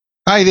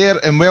Hi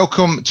there, and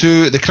welcome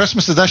to the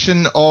Christmas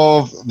edition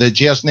of the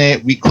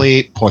Gersnet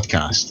Weekly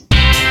Podcast.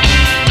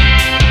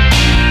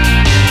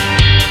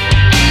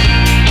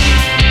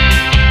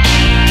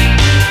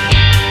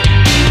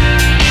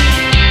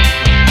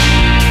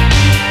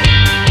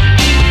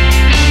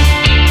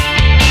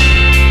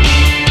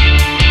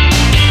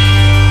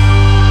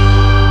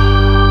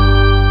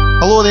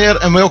 Hello there,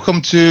 and welcome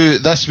to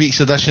this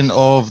week's edition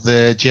of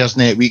the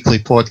Gersnet Weekly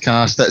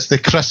Podcast. It's the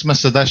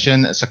Christmas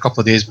edition. It's a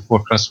couple of days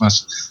before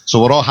Christmas,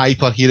 so we're all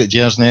hyper here at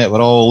Gersnet.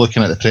 We're all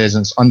looking at the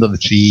presents under the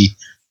tree,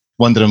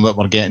 wondering what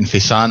we're getting for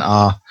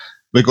Santa.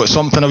 We've got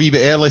something a wee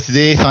bit early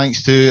today,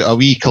 thanks to a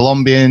wee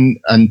Colombian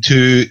and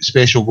two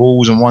special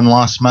goals and one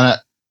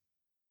last-minute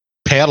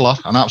perler,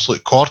 an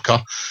absolute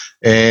corker,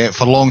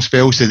 for long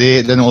spells today.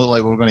 It didn't look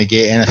like we were going to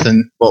get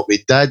anything, but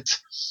we did.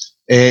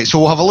 So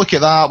we'll have a look at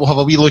that. We'll have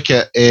a wee look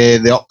at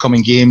the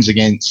upcoming games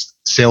against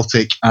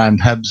Celtic and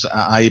Hibs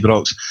at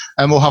Ibrox.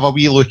 And we'll have a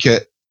wee look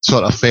at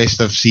sort of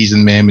festive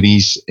season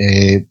memories.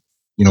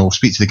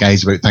 Speak to the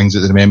guys about things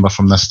that they remember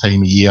from this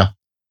time of year,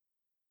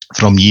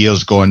 from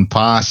years gone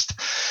past.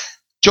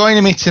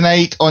 Joining me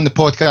tonight on the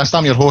podcast,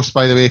 I'm your host,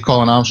 by the way,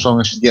 Colin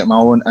Armstrong. I should get my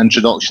own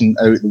introduction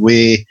out of the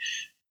way.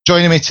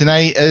 Joining me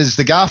tonight is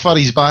the gaffer.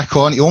 He's back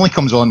on. He only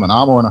comes on when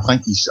I'm on. I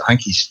think he's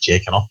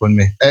checking up on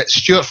me.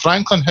 Stuart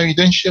Franklin, how are you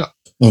doing, Stuart?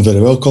 I'm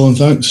very well, Colin,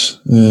 thanks.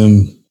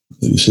 Like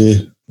you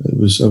say, I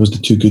was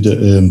too good at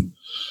about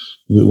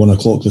 1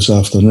 o'clock this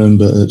afternoon,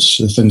 but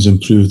things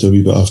improved a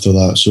wee bit after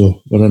that,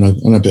 so we're in a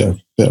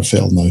better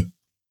fettle now.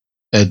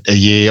 Are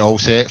you all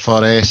set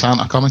for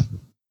Santa coming?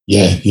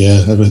 Yeah,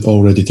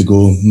 all ready to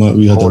go.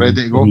 All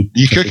ready to go? Are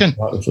you cooking?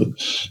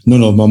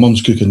 No, my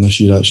mum's cooking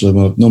this year, actually.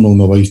 Normally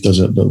my wife does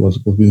it, but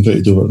we've been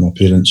invited over to my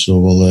parents, so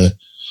we'll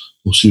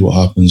see what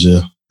happens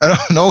there.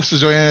 And also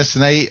joining us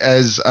tonight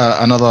is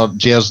another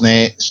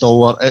Gersnet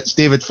stalwart. It's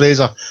David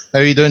Fraser. How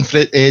are you doing,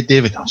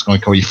 David? I was going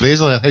to call you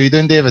Fraser. How are you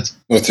doing, David?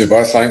 Not too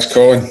bad, thanks,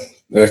 Colin.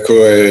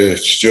 Echo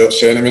Stuart's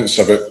sentiments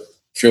about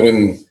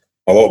feeling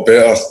a lot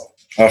better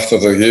after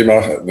the game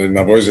than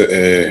I was at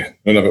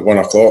around about 1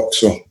 o'clock.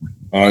 So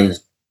it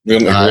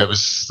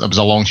was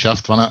a long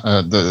shift,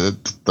 wasn't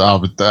it?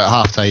 At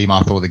half time,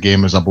 I thought the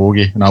game was a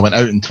bogey, and I went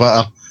out on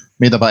Twitter.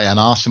 Made a bit of an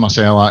arse of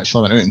myself,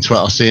 actually. Went out on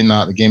Twitter saying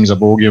that the game's a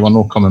bogey, we're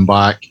not coming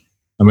back.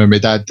 And when we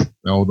did,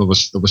 well, there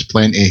was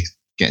plenty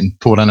getting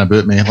pouring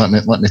about me,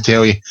 let me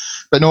tell you.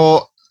 But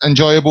no,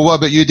 enjoyable. What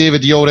about you,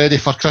 David? Are you all ready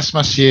for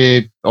Christmas?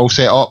 You all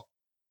set up?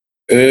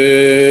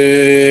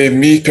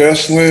 Me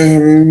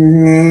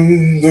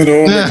personally,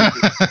 don't know.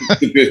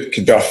 could be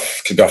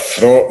a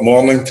fraught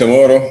morning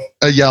tomorrow.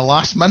 Yeah,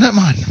 last minute,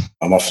 man.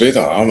 I'm afraid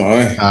I am.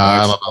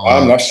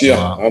 I'm this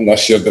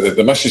year, but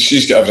the missus,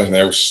 she's got everything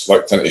else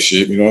locked into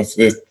shape. You know,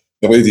 the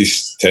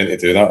ladies tend to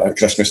do that at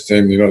Christmas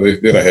time. You know,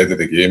 they're ahead of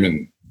the game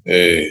and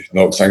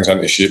knock things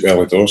into shape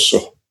early doors.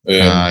 So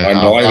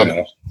I'm relying on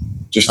her.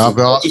 Just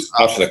after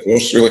the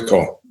course, really,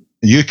 Colin. Are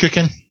you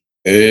cooking?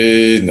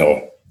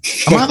 No.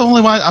 Am I the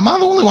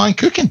only one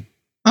cooking?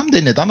 I'm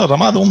doing the dinner.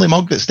 Am I the only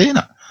mug that's doing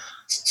it?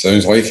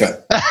 Sounds like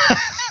it.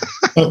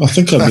 I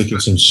think I'm making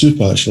some soup,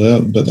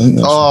 actually, but I think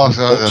that's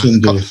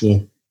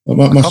so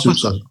my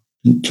soups are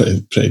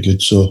pretty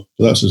good, so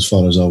that's as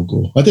far as I'll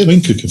go. I don't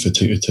mind cooking for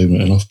time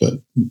right enough, but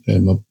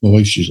my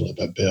wife's usually a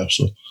bit better,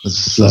 so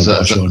is it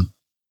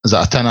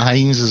a tin of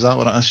Heinz? Is that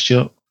what it is,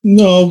 Stuart?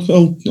 No,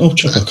 I'll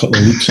chuck a couple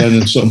of leeks in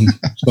and some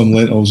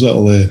lentils.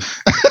 That'll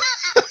if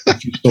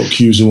you stop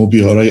cues and we'll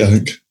be all right, I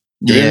think.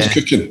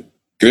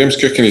 Graham's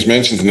cooking. He's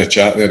mentioned in the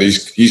chat there.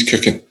 He's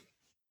cooking.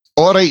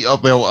 All right.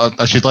 Well,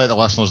 I should let the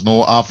listeners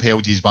know I've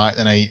held his back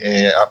tonight.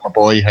 My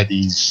boy had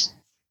his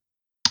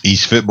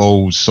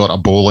football sort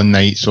of bowling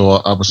night, so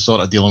I was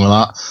sort of dealing with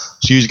that.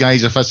 So you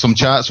guys have had some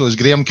chat. So is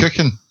Graham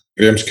cooking?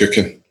 Graham's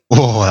cooking.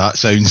 Oh, that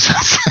sounds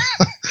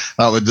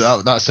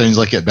that sounds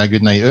like it'd be a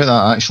good night out.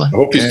 That actually. I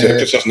hope his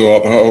temperature's no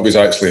up. I hope he's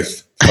actually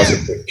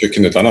physically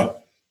cooking the dinner.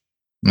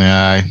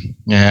 Yeah.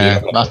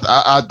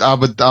 I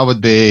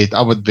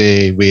would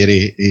be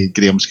wary of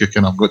Graham's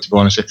cooking. I've got to be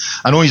honest with you.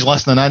 I know he's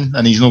listening in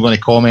and he's not going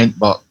to comment,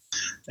 but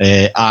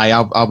I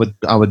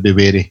would be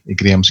wary of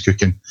Graham's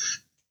cooking.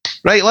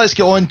 Right, let's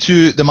get on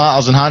to the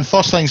matters in hand.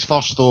 First things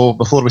first, though,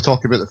 before we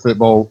talk about the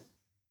football,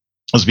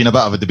 there's been a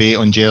bit of a debate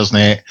on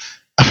Gersnet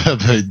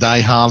about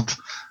Die Hard,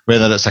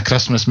 whether it's a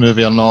Christmas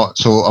movie or not.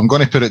 So I'm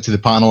going to put it to the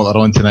panel that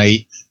are on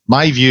tonight.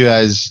 My view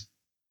is,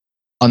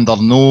 under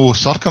no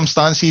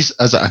circumstances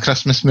is it a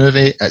Christmas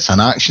movie. It's an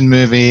action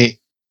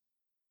movie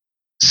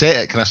set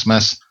at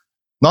Christmas.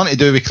 Nothing to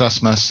do with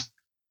Christmas.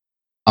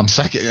 I'm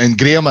sick of it. And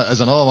Graham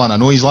is another one. I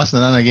know he's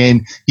listening in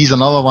again. He's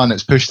another one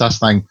that's pushed this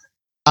thing.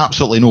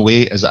 Absolutely no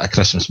way is it a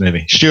Christmas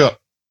movie. Stuart,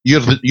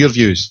 your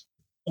views?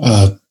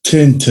 I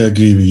tend to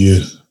agree with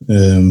you,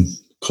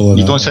 Colin.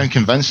 You don't sound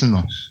convincing,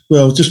 though.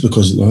 Well, just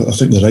because I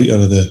think the writer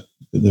of the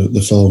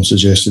film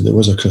suggested it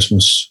was a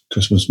Christmas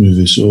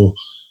movie, so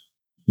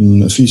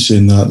if he's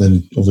saying that,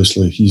 then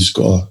obviously he's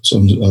got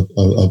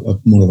a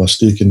more of a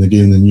stake in the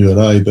game than you or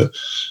I. But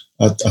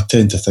I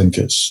tend to think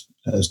it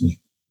isn't a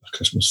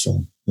Christmas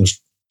film. There's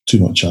too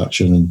much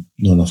action and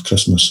not enough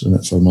Christmas in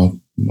it from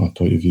my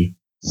point of view.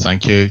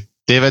 Thank you.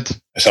 David?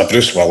 It's a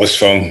Bruce Willis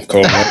film,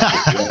 Colin.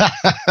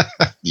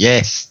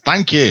 Yes,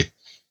 thank you.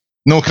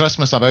 No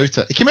Christmas about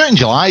it. It came out in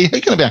July. How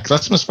can it be a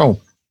Christmas film?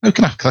 How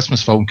can a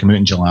Christmas film come out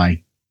in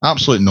July?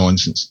 Absolute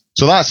nonsense.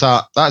 So that's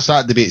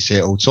that debate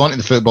settled. So on to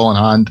the football in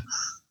hand.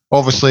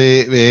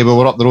 Obviously, we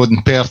were up the road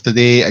in Perth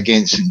today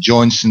against St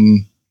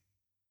Johnstone,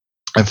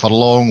 and for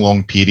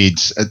long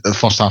periods, the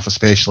first half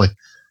especially,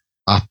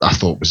 I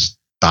thought it was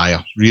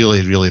dire.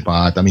 Really, really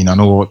bad. I mean, I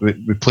know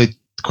we played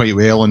quite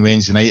well on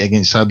Wednesday night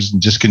against Hibs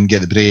and just couldn't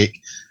get the break.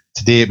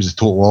 Today it was the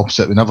total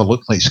opposite. We never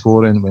looked like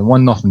scoring. We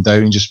went 1-0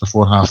 down just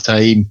before half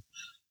time.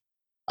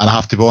 And I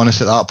have to be honest,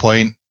 at that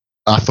point,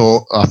 I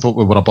thought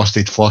we were a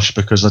busted flush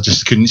because I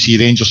just couldn't see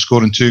Rangers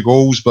scoring 2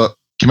 goals. But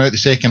came out the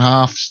second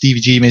half,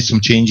 Stevie G made some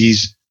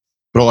changes,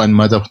 brought in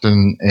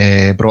Middleton,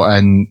 brought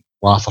in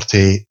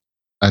Lafferty,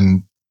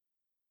 and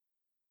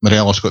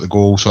Morelos got the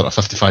goal sort of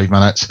 55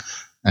 minutes.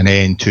 And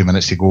then 2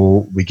 minutes to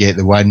go, we get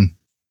the win.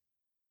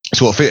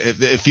 So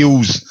it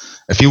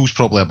feels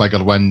probably a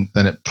bigger win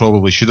than it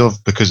probably should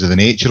have because of the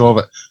nature of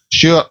it.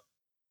 Stuart,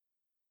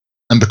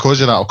 and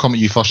because of that, I'll come at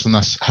you first on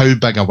this. How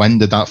big a win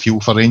did that feel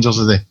for Rangers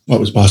today? Well,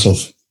 it was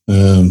massive.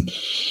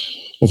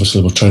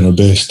 Obviously, we're trying our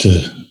best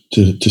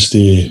to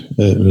stay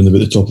around about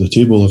the top of the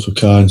table if we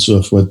can. So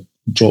if we'd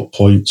dropped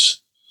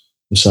points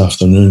this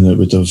afternoon, it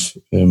would have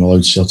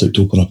allowed Celtic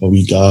to open up a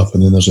wee gap,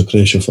 and then there's a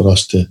pressure for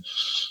us to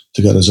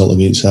get a result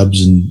against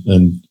Hibs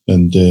and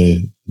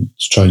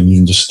try and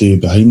even just stay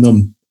behind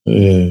them,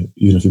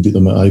 even if we beat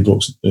them at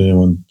Ibrox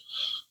on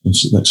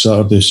next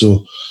Saturday.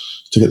 So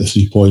to get the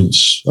 3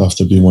 points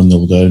after being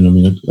 1-0 down, I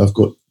mean, I've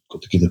got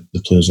to give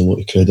the players a lot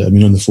of credit. I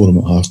mean, on the forum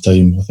at half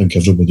time, I think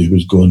everybody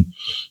was going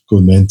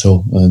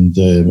mental, and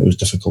it was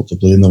difficult to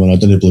blame them. And I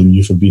didn't blame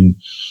you for being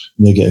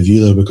negative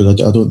either, because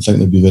I don't think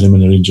there'd be very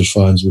many Rangers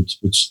fans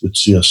would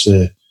see us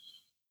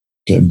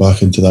getting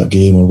back into that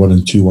game or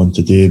winning 2-1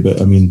 today.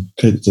 But I mean,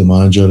 credit to the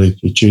manager,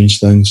 he changed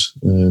things.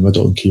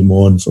 Middleton came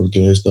on for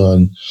Gesda,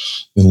 and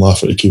then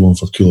Lafferty came on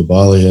for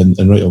Koulibaly,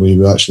 and right away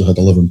we actually had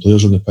 11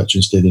 players on the pitch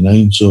instead of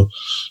 9. So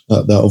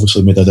that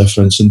obviously made a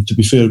difference. And to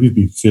be fair, we've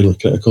been fairly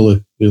critical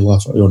of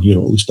Lafferty on here,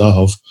 or at least I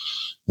have.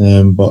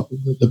 But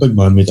the big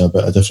man made a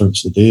bit of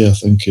difference today. I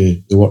think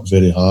they worked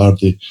very hard.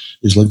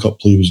 His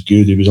link-up play was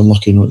good. He was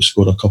unlucky not to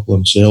score a couple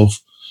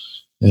himself.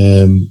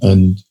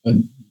 And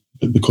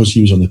because he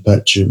was on the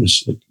pitch,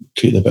 it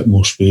created a bit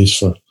more space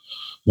for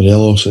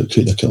Morelos. It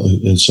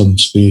created some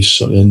space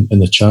sort of in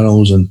the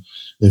channels, and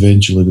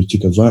eventually we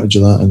took advantage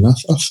of that. And I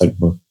think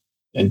we're, at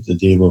the end of the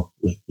day,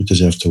 we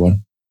deserve to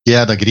win.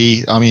 Yeah, I'd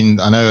agree. I mean,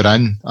 an hour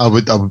in, I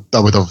would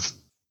have,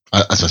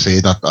 as I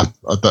said,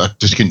 I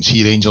just couldn't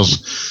see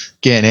Rangers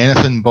getting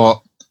anything.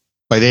 But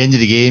by the end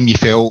of the game, you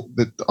felt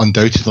that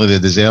undoubtedly they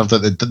deserved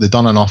it. They'd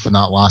done enough in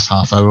that last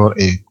half hour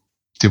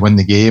to win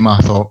the game, I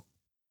thought.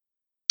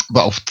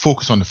 But I'll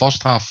focus on the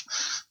first half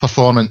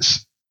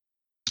performance.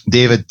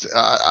 David,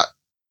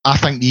 I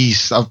think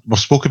we've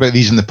spoken about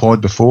these in the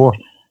pod before.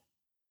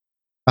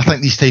 I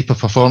think these type of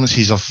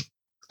performances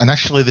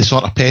initially they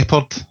sort of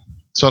peppered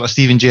sort of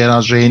Steven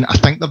Gerrard's reign. I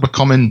think they're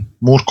becoming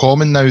more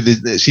common now.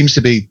 It seems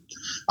to be.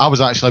 I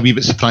was actually a wee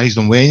bit surprised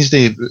on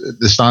Wednesday.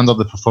 The standard of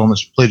the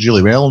performance played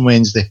really well on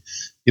Wednesday.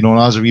 You know, and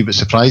I was a wee bit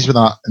surprised with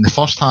that. In the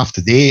first half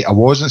today, I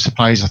wasn't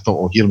surprised. I thought,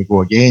 oh, here we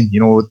go again.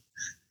 You know,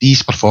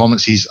 these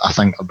performances, I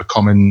think, are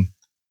becoming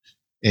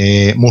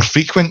more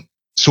frequent.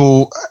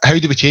 So how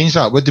do we change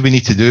that? What do we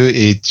need to do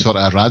to sort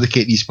of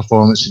eradicate these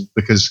performances?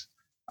 Because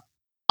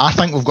I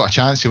think we've got a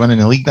chance of winning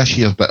the league this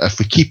year, but if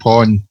we keep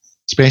on,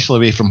 especially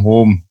away from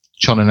home,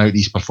 churning out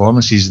these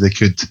performances, they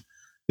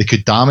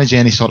could damage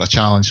any sort of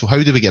challenge. So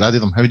how do we get rid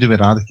of them? How do we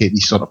eradicate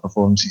these sort of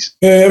performances?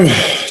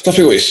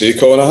 Difficult to say,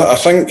 Colin. I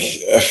think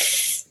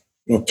if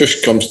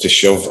push comes to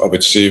shove, I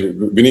would say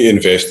we need to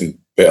invest in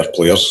better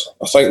players.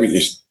 I think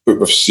what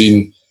we've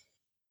seen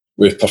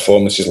with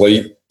performances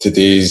like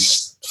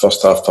today's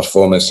first half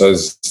performance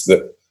is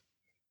that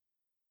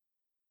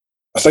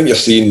I think you're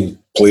seeing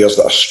players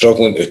that are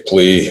struggling to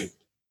play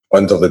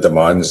under the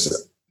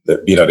demands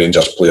that being a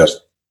Rangers player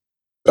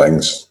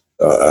brings.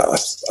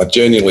 I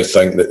genuinely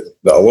think that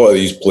a lot of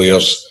these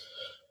players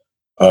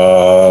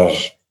are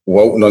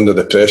wilting under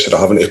the pressure of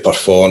having to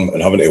perform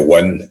and having to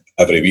win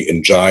every week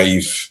and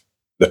drive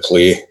the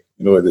play.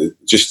 You know,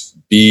 just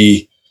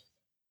be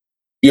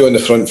on the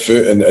front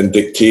foot and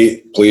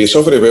dictate play. It's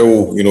all very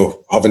well, you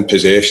know, having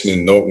possession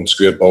and knocking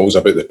square balls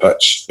about the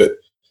pitch, but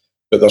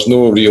there's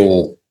no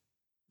real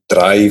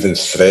drive and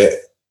threat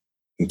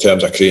in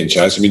terms of creating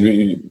chances. I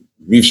mean,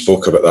 we've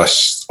spoke about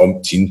this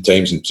umpteen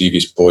times in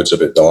previous pods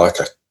about the lack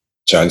of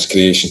chance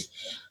creation.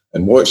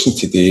 And watching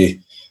today,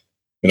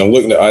 when I'm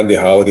looking at Andy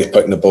Halliday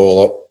picking the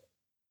ball up,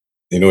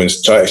 you know, and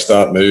trying to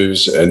start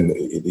moves, and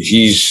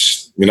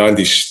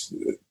Andy's,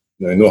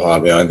 no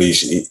harm with Andy,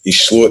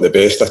 he's slow at the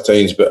best at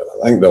times, but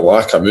I think the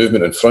lack of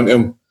movement in front of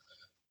him,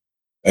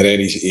 and then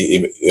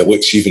he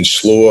looks even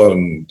slower,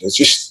 and it's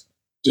just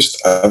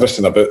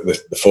everything about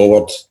the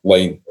forward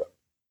line,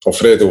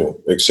 Alfredo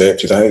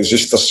accepted. I think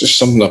there's just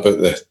something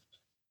about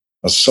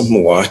there's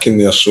something lacking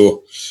there.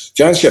 So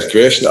to answer your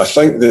question, I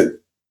think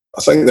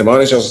the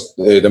managers,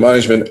 the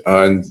management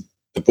and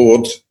the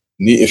board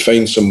need to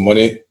find some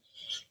money,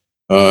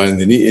 and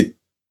they need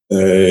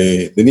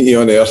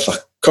to unearth a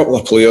couple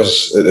of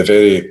players at the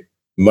very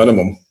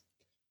minimum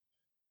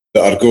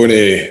that are going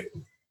to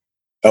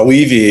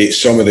alleviate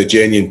some of the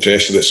genuine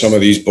pressure that some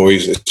of these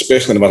boys,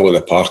 especially in the middle of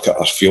the park,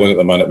 are feeling at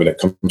the minute when it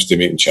comes to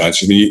making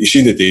chances. I mean, you've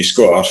seen the day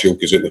Scott Arfield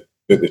goes at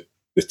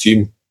the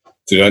team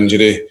through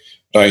injury,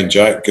 Ryan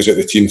Jack goes at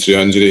the team through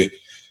injury.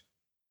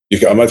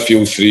 You've got a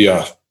midfield three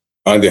of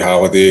Andy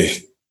Halliday,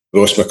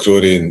 Ross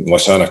McCrory and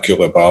Lassana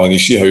Koulibaly, and you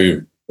see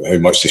how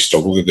much they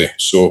struggle today.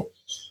 So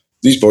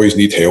these boys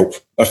need help.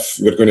 If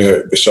we're going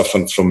to be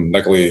suffering from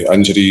niggly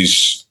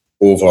injuries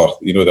over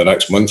the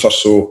next month or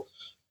so,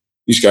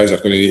 these guys are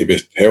going to need to be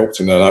helped,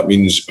 and that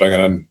means bringing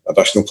in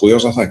additional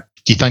players, I think.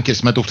 Do you think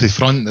it's middle to the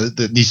front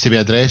that needs to be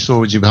addressed, or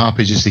would you be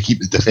happy just to keep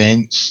the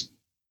defence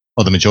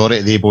or the majority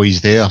of the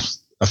boys there?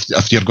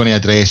 If you're going to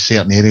address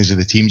certain areas of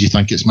the team, do you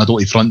think it's middle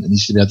to front that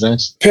needs to be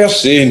addressed? Per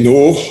se,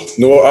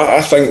 no.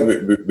 I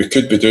think we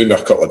could be doing a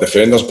couple of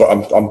defenders, but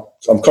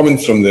I'm coming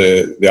from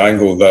the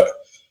angle that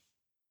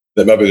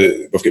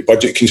maybe we've got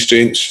budget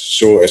constraints,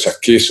 so it's a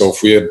case of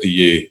where do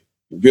you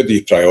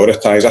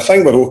prioritise? I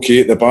think we're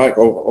okay at the back.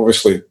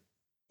 Obviously,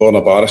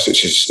 Borna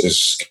Barisic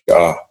has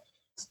got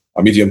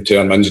a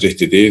medium-term injury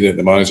today.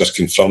 The manager's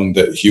confirmed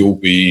that he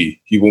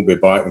won't be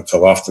back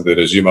until after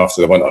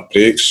the winter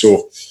break.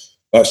 So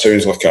that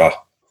sounds like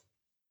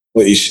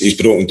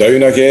he's broken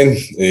down again.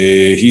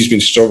 He's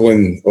been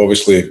struggling,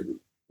 obviously,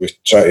 with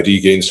trying to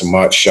regain some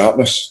match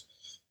sharpness.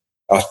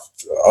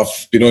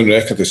 I've been on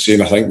record as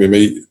saying I think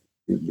we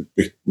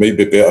might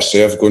be better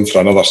served going for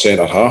another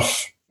centre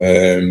half.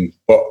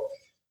 But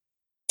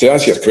to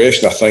answer your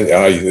question, I think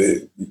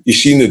you've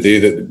seen the day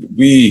that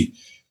we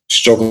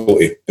struggle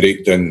to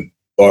break down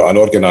and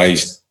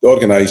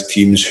organise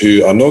teams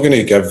who are not going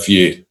to give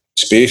you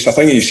space. I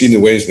think you've seen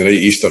the Wednesday night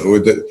Easter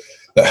Road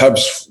that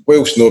Hibs,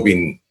 whilst not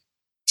being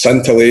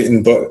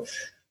scintillating, but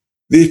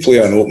they play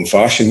in open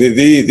fashion.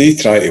 They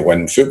try to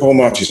win football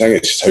matches. I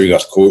think it's how they're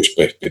coached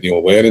by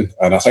Neil Lennon,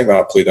 and I think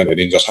that played into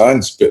Rangers'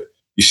 hands. But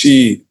you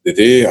see the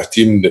day a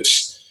team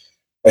that's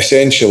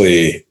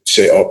essentially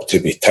set up to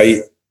be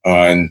tight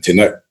and to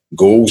nick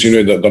goals,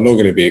 they're not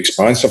going to be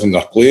expansive in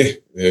their play.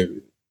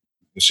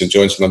 St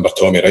Johnstone under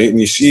Tommy Wright, and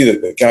you see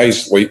that the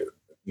guys like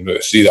the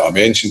three that I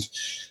mentioned,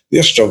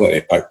 they're struggling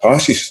to pick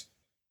passes.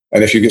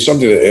 And if you get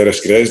somebody like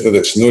Eris Grezda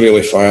that's not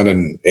really firing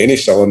in any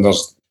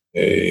cylinders,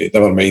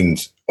 never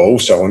mind all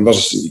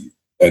cylinders,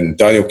 and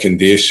Daniel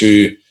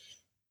Kandesi,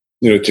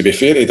 who, to be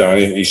fair to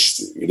Danny,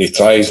 he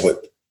tries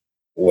like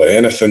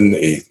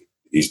anything.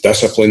 He's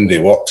disciplined, he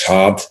works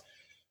hard,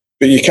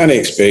 but you can't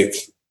expect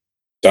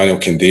Daniel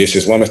Kandesi,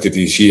 as limited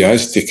as he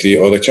is, to create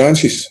all the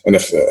chances. And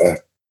if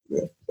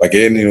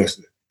again,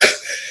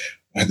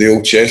 the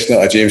old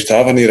chestnut of James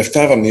Tavernier, if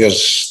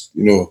Tavernier's,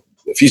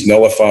 if he's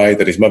nullified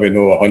or he's maybe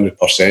not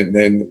 100%,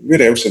 then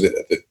where else is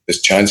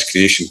this chance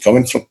creation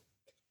coming from?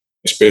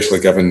 Especially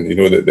given,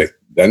 the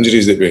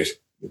injuries that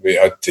we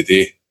had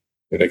today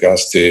in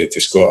regards to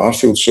Scott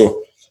Arfield.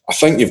 So I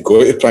think you've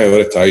got to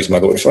prioritise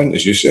middle to front,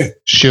 as you say.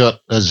 Sure,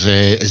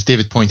 as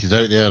David pointed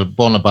out there,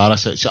 Borna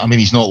Barisic,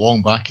 he's not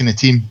long back in the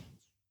team.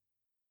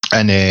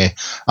 And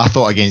I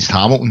thought against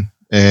Hamilton,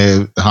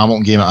 the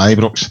Hamilton game at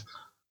Ibrox,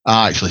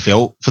 I actually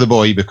felt for the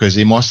boy because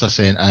he must have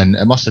sent in,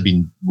 it must have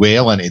been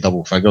well into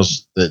double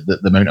figures, the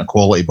amount of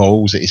quality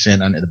balls that he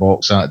sent into the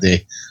box that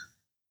day,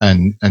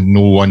 and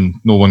no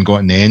one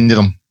got in the end of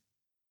them.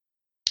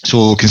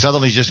 So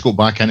considering he just got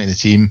back into the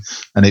team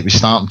and it was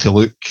starting to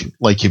look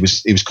like he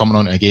was coming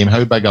onto a game,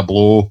 how big a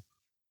blow?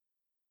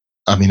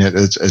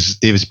 As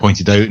David's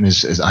pointed out, and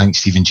as I think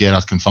Stephen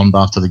Gerrard confirmed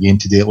after the game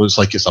today, it looks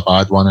like it's a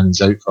bad one and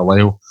he's out for a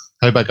while.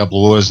 How big a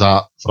blow is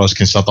that for us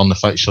considering the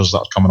fixtures that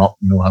are coming up,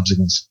 Hibs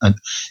against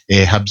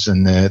Hibs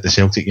in the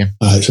Celtic game?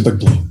 It's a big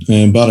blow.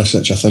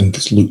 Barisic, I think,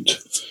 has looked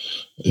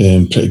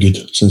pretty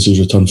good since his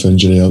return from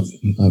injury.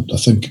 I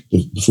think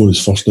before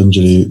his first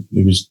injury,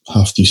 he was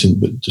half decent,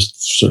 but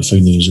just sort of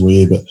finding his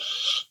way. But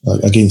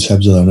against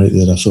Hibs the other night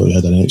there, I thought he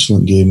had an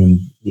excellent game and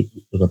we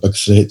were a big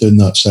threat down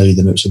that side.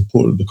 And it's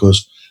important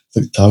because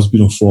I think Tav's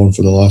been on form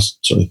for the last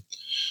sort of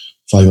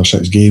 5 or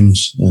 6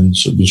 games and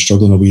sort of been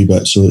struggling a wee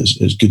bit. So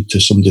it's good to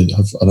somebody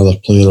have another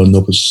player on the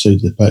opposite side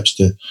of the pitch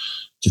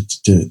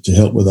to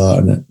help with that,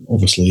 and it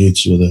obviously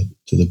aids to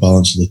the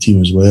balance of the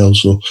team as well.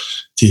 So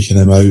taking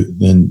him out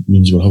then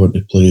means we're having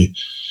to play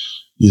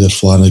either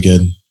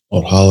Flanagan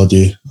or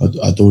Halliday.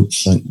 I don't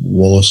think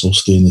Wallace will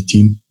stay in the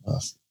team. I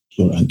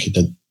don't think he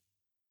did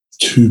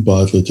too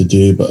badly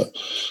today, but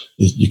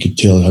you could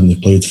tell he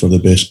hadn't played for the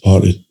best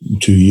part of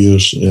 2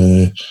 years.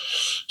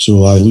 So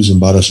losing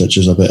Barisic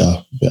is a bit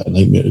of a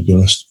nightmare, to be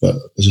honest. But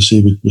as I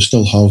say, we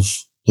still have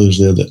players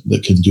there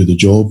that can do the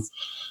job.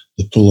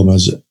 The problem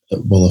is it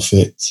will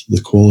affect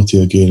the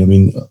quality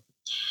again.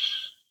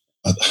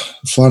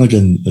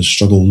 Flanagan has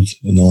struggled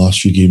in the last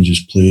few games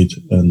he's played,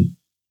 and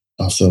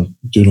after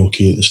doing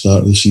okay at the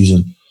start of the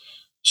season,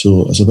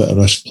 so it's a bit of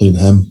risk playing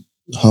him.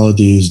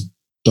 Halliday is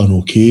done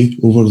okay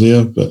over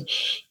there, but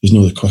he's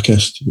not the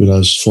quickest.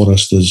 Whereas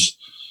Forrest is,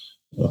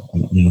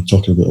 I'm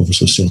talking about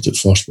obviously Celtic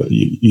first, but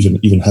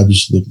even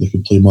Hibs, they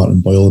could play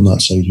Martin Boyle on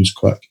that side, who's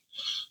quick.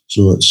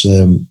 So it's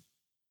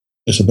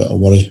a bit of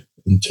worry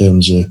in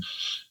terms of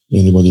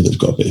anybody that's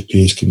got a bit of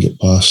pace can get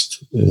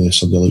past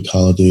somebody like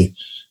Halliday.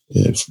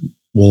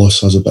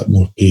 Wallace has a bit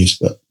more pace,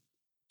 but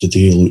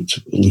today looked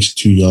at least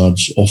 2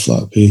 yards off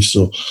that pace.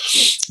 So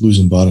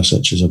losing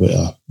Barisic is a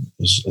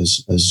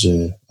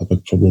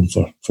big problem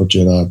for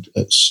Gerrard.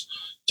 It's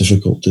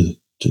difficult to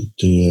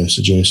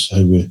suggest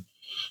how we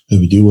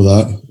deal with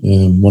that.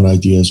 One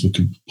idea is we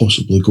could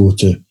possibly go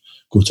to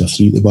a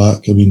 3 at the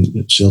back. I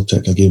mean,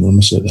 Celtic, again, we're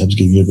missing it at the Hibs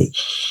game here, but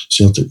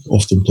Celtic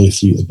often play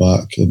 3 at the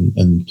back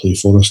and play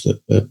Forrest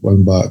at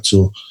one back.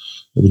 So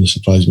it wouldn't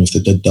surprise me if they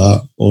did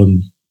that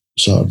on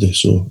Saturday.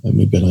 So it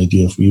may be an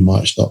idea if we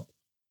matched up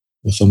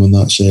with them in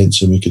that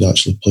sense, and we could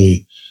actually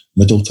play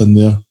Middleton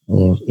there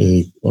or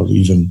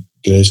even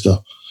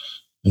Grezda,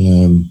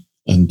 and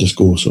just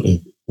go sort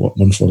of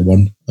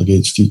 1-for-1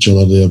 against each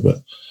other there.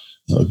 But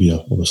that would be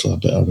obviously a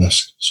bit of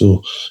risk.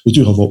 So we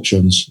do have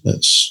options.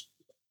 It's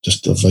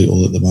just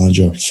vital that the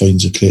manager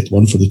finds the correct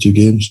one for the 2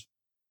 games.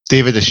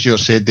 David, as Stuart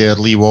said there,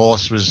 Lee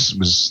Wallace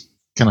was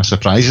kind of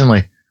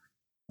surprisingly,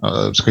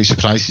 I was quite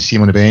surprised to see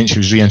him on the bench. He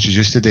was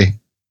reintroduced today.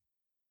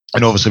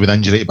 And obviously with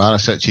injury to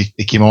Barisic,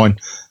 he came on.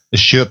 As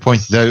Stuart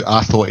pointed out,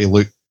 I thought he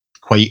looked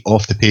quite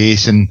off the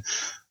pace. And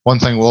one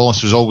thing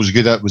Wallace was always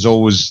good at was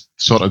always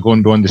sort of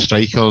going beyond the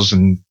strikers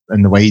and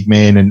the wide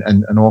men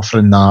and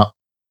offering that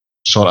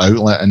sort of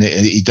outlet. And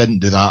he didn't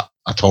do that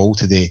at all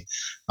today.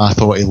 I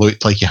thought he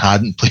looked like he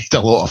hadn't played a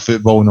lot of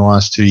football in the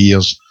last 2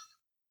 years.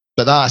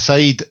 But that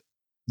aside,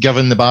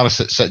 given the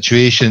Barisic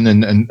situation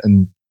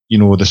and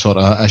the sort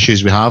of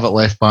issues we have at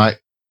left back,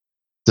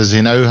 does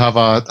he now have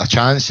a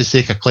chance to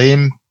stake a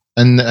claim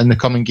in the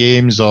coming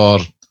games, or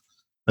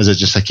is it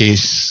just a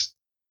case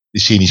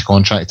he's seeing his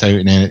contract out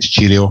and then it's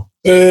cheerio?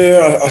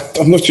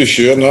 I'm not too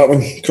sure on that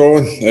one,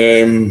 Colin.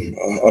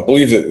 I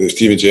believe that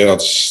Steven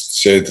Gerrard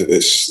said that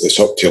it's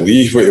up to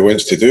Lee what he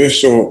wants to do,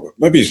 so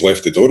maybe he's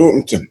left the door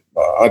open to him.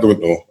 I don't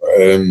know.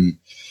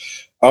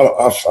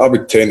 I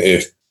would tend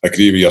to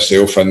agree with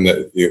yourself in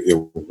that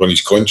he'll run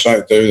his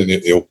contract down and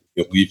he'll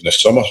leave in the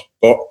summer.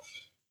 But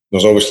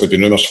there's obviously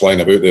been rumours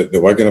flying about that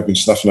the Wigan have been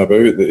sniffing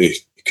about that he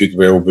could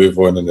well move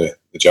on in the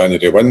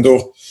January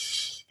window.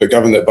 But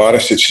given that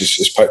Barisic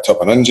has picked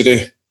up an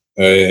injury,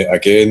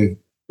 again,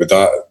 would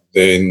that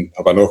then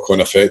have a knock-on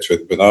effect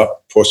with that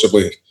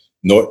possibly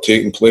not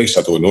taking place?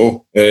 I don't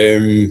know.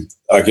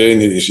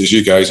 Again, as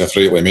you guys have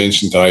rightly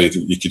mentioned,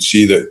 you could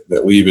see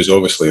that Lee was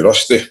obviously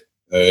rusty.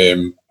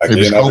 Again, he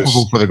was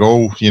culpable for the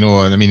goal,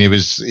 and I mean,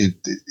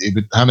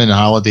 him and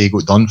Halliday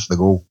got done for the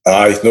goal.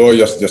 Aye, no,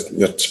 you're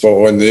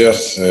spot on there.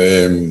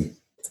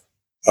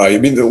 I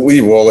mean,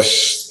 Lee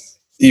Wallace,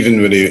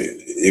 even when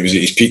he was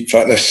at his peak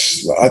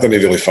fitness, I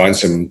didn't really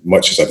fancy him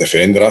much as a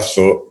defender. I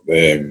thought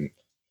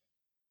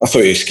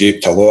he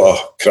escaped a lot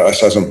of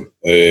criticism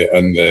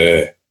in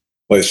the,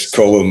 let's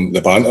call them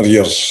the banter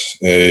years,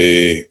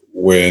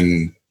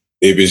 when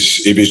he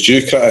was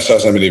due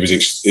criticism and he was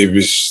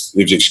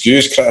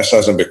excused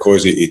criticism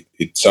because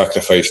he'd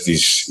sacrificed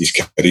his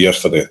career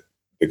for the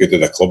good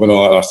of the club and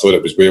all that. I thought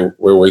it was well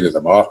wide of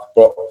the mark.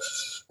 But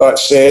that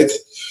said,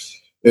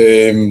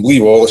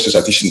 Lee Wallace is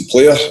a decent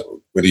player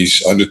when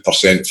he's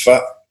 100%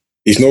 fit.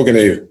 He's not going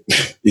to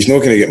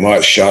get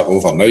match sharp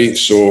overnight.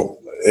 So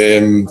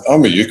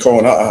I'm with you,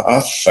 Colin. I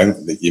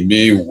think that you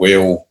may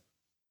well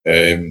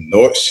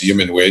not see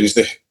him on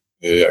Wednesday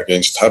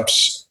against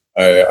Hibs.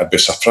 I'd be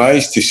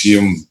surprised to see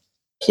him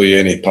play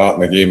any part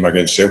in the game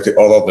against Celtic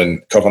other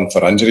than covering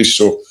for injuries.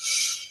 So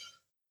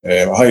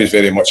I think it's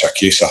very much a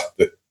case of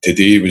that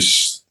today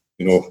was,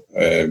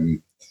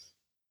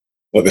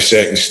 like the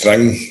second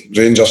string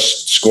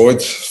Rangers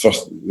squad for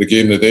the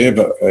game of the day.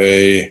 But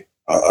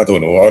I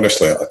don't know.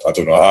 Honestly, I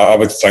don't know. I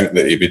would think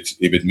that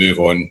he would move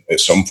on at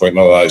some point,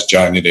 whether that's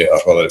January or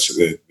whether it's at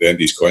the end of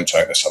his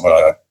contract in the summer.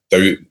 I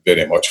doubt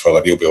very much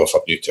whether he'll be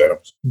offered new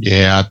terms.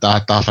 Yeah,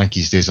 I think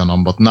his days are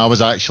numbered. And I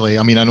was actually,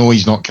 I mean, I know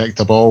he's not kicked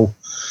a ball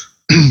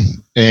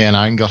in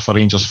anger for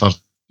Rangers for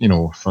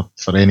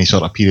any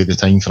sort of period of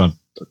time for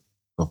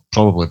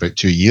probably about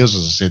 2 years,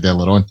 as I said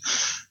earlier on.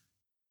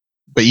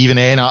 But even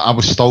then, I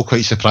was still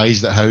quite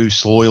surprised at how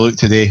slow he looked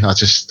today. I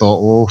just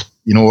thought,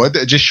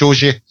 it just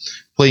shows you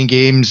playing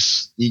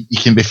games, you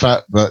can be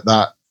fit, but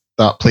that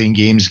playing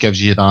games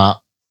gives you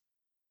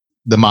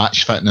the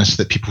match fitness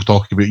that people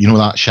talk about,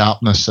 that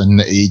sharpness,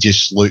 and he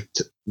just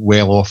looked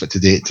well off it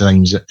today at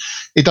times.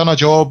 He done a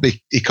job,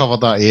 he covered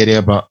that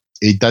area, but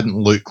he didn't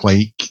look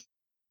like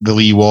the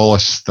Lee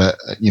Wallace that,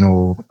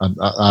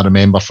 I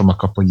remember from a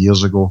couple of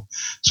years ago.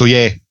 So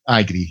yeah, I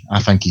agree. I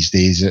think his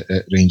days at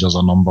Rangers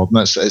are numbered. And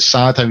it's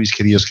sad how his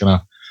career's kind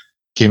of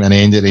came to an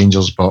end at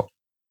Rangers, but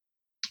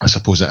I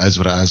suppose it is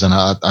what it is. And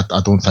I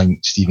don't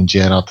think Steven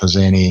Gerrard has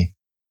any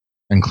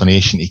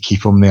inclination to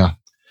keep him there.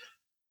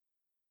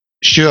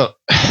 Sure,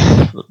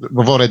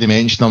 we've already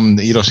mentioned him,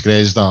 Eros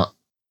Grezda.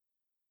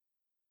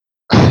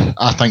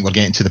 I think we're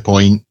getting to the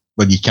point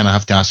when you kind of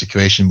have to ask the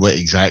question, what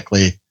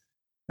exactly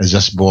is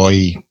this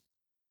boy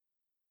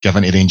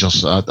given to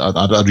Rangers?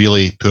 A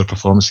really poor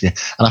performance again.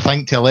 And I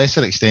think to a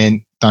lesser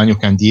extent, Daniel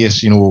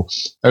Candeias,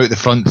 out the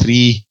front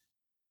three,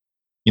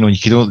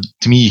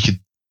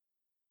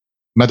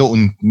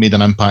 Middleton made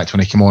an impact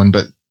when he came on,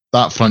 but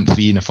that front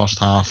three in the first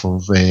half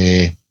of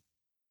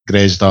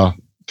Grezda,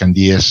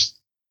 Candeias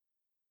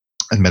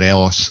and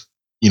Morelos,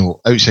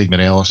 outside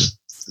Morelos,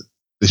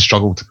 they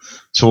struggled.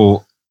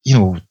 So,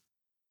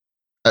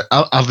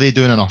 are they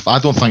doing enough? I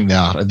don't think they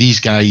are. Are these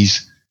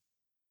guys,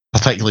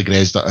 particularly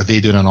Grezda, are they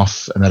doing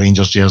enough in the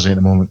Rangers jersey at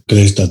the moment?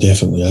 Grezda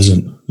definitely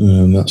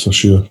isn't, that's for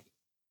sure.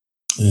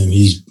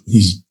 He's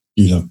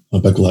been a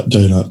big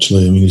letdown,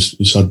 actually. I mean,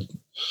 he's had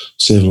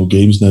several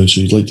games now, so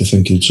you'd like to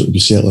think he'd sort of be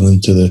settling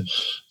into the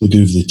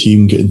groove of the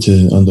team, getting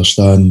to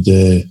understand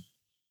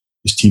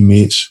his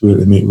teammates, where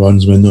to make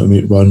runs, when not to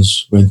make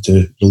runs, when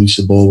to release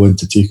the ball, when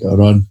to take a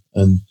run,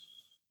 and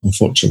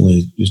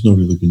unfortunately he's not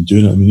really been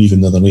doing it. I mean,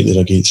 even the other night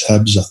there against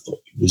Hibs, I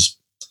thought he was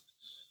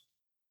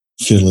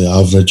fairly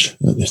average.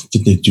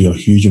 Didn't do a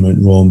huge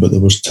amount wrong, but there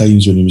was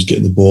times when he was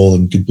getting the ball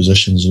in good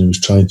positions and he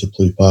was trying to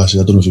play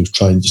passes. I don't know if he was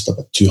trying just a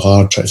bit too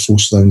hard, try to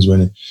force things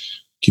when he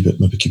keep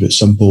it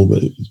simple,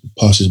 but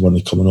passes when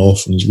they're coming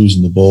off and he's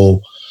losing the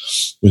ball.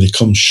 When he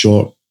comes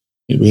short,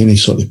 with any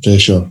sort of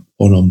pressure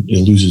on him,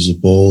 he loses the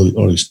ball,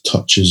 or his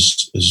touch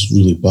is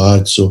really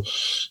bad. So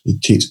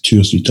it takes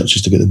 2 or 3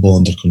 touches to get the ball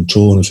under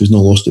control, and if he's not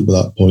lost it by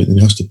that point, then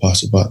he has to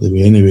pass it back the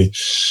way anyway.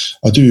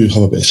 I do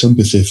have a bit of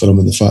sympathy for him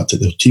in the fact that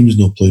the team's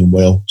not playing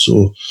well,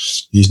 so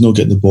he's not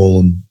getting the ball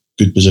in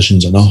good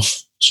positions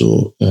enough.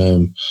 So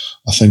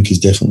I think he's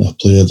definitely a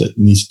player that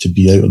needs to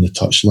be out on the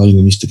touchline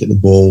and needs to get the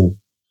ball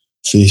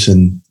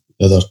facing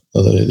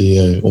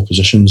the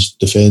opposition's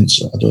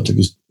defence. I don't think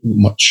he's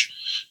much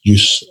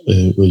use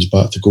with his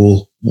back to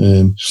goal.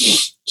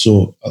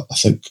 So I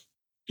think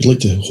you'd like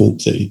to hope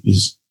that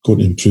he's going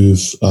to improve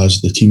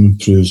as the team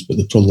improves, but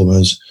the problem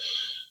is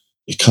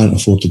he can't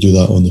afford to do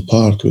that on the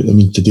park. I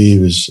mean, today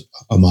was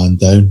a man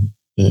down.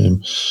 You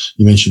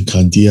mentioned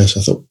Candeias.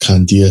 I thought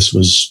Candeias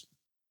was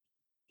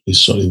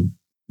his sort of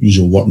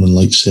usual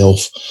workman-like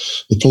self.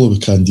 The problem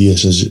with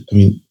Candeias is, I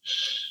mean,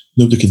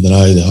 nobody can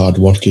deny the hard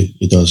work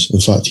he does. In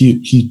fact,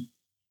 he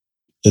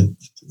did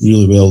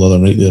really well the other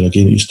night there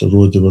again at Easter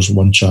Road. There was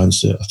one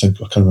chance that I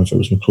can't remember if it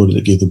was McCrory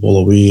that gave the ball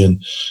away,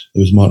 and it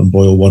was Martin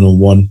Boyle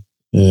 1-on-1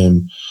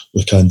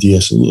 with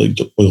Candeias. It looked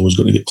like Boyle was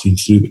going to get clean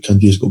through, but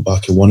Candeias got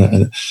back and won it.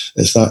 And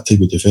it's that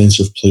type of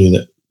defensive play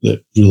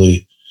that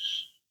really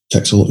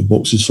ticks a lot of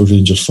boxes for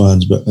Rangers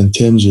fans. But in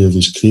terms of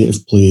his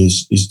creative play,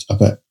 he's a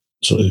bit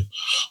sort of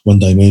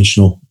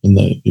one-dimensional in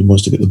that he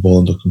wants to get the ball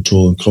under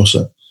control and cross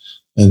it.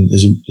 And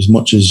as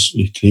much as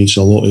he creates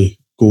a lot of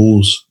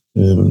goals,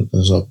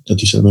 there's a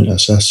decent amount of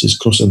assists, his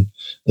crossing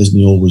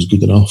isn't always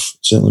good enough,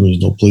 certainly when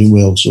he's not playing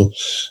well. So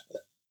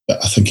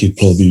I think he'd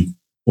probably be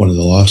one of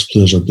the last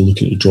players I'd be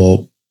looking to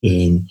drop.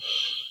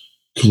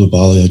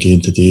 Koulibaly again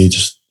today,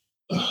 just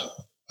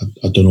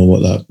I don't know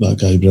what that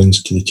guy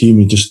brings to the team.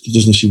 He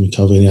doesn't seem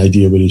to have any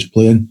idea where he's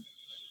playing.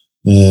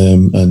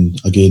 And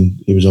again,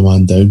 he was a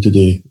man down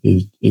today.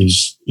 He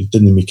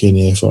didn't make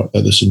any effort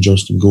at the St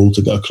Johnstone goal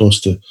to get across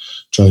to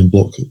try and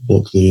block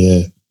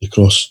the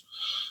cross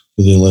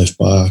with the left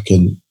back,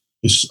 and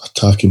his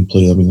attacking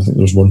play. I mean, I think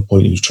there was one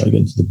point he was trying to get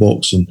into the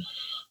box, and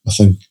I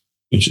think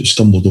he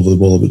stumbled over the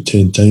ball about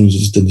 10 times. He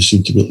just didn't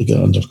seem to be able to get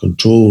it under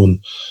control, and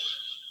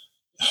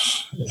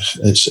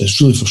it's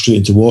really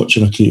frustrating to watch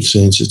in a creative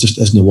sense. It just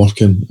isn't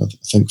working. I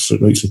think for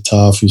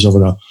Tav, he's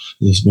having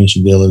as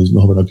mentioned earlier, he's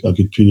not having a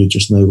good period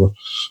just now. We're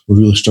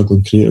really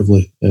struggling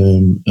creatively,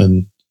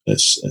 and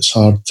it's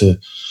hard to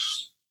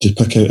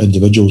pick out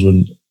individuals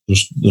when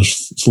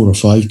there's 4 or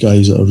 5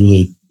 guys that are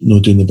really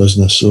not doing the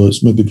business. So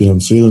it's maybe been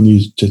unfair on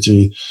you to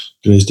say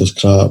Grezda's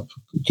crap,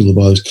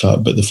 Koulibaly's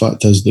crap, but the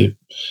fact is they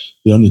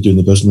aren't doing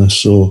the business.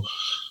 So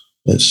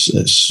it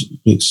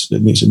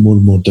makes it more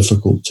and more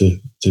difficult to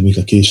make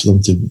a case for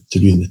them to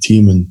be in the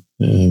team. And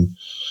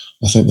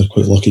I think they're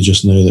quite lucky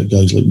just now that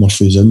guys like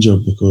Murphy's injured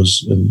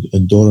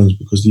and Dorrans,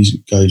 because these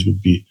guys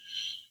would be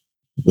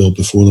well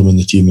before them in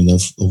the team, and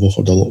they've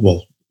offered a lot.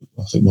 Well,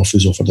 I think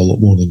Murphy's offered a lot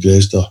more than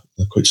Grezda.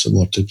 They're quite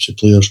similar types of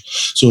players.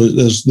 So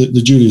there's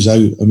the jury's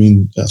out. I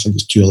mean, I think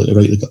it's too early to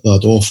write the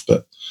lad off,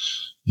 but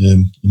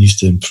he needs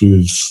to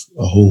improve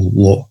a whole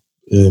lot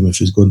if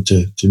he's going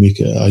to make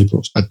it at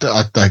Ibrox.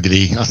 I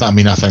agree. I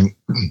think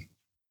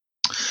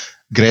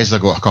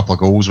Grezda got a couple of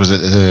goals. Was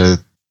it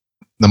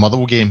the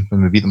Motherwell game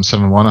when we beat them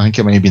 7-1? I think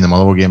it might have been the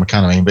Motherwell game. I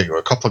can't remember. But got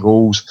a couple of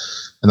goals,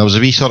 and there was a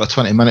wee sort of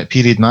 20-minute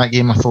period in that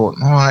game. I thought,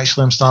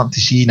 actually, I'm starting to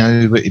see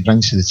now what he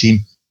brings to the team.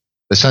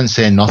 But since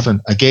then, nothing.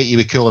 I get you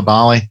with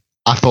Koulibaly.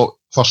 I thought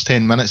first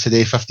 10 minutes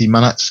today, 15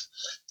 minutes,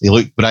 he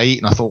looked bright,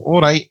 and I thought,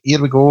 all right,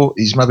 here we go.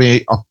 He's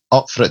maybe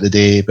up for it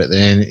today, but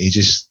then he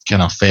just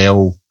kind of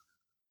fell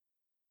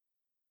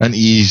into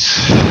his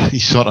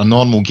sort of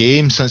normal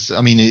game.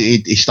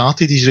 He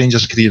started his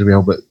Rangers career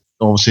well, but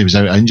obviously he was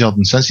out injured,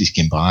 and since he's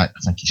came back, I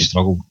think he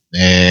struggled.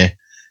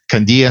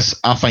 Candeias,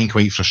 I find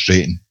quite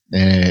frustrating.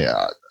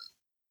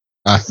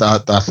 I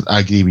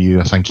agree with you.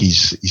 I think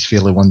he's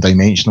fairly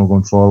one-dimensional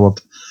going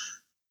forward.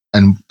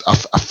 And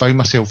I found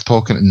myself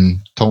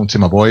talking to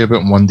my boy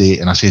about him one day,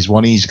 and I says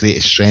one of his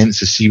greatest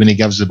strengths is see when he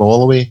gives the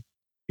ball away,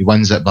 he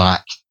wins it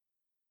back.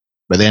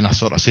 But then I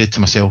sort of said to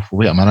myself,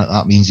 wait a minute,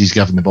 that means he's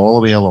giving the ball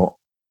away a lot.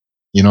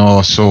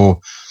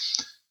 So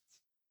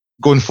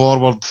going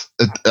forward,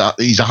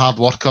 he's a hard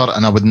worker,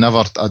 and I would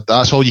never.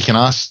 That's all you can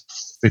ask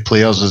for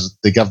players is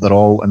they give their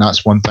all, and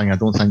that's one thing I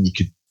don't think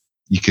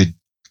you could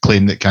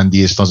claim that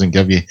Candeias doesn't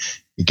give you.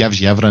 He gives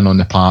you everything on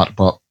the park,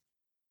 but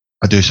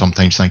I do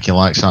sometimes think he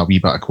lacks that wee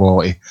bit of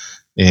quality,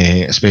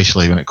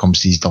 especially when it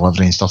comes to his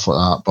delivery and stuff like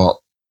that. But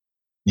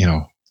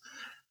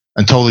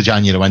until the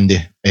January window,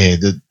 I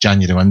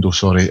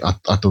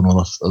don't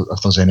know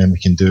if there's anything we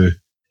can do.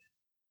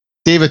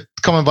 David,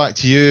 coming back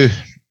to you.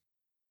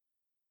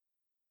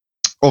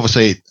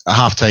 Obviously, at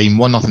half-time,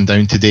 1-0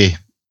 down today.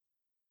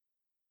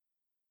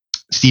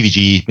 Stevie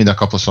G made a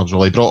couple of subs.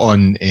 Well, he brought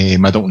on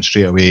Middleton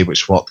straight away,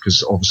 which worked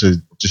because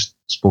obviously just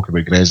spoke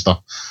about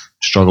Grezda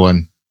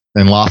struggling.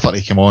 Then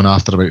Lafferty came on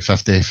after about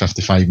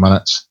 50-55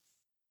 minutes.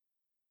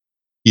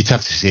 You'd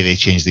have to say they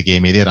changed the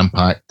game. Their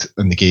impact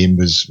in the game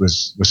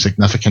was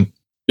significant.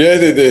 Yeah,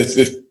 they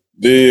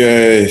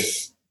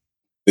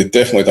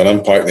definitely had an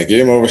impact in the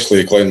game.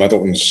 Obviously, Glenn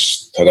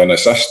Middleton's had an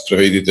assist,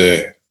 provided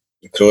the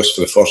cross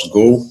for the first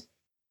goal.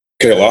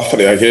 Kyle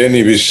Lafferty again,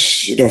 he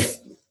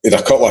had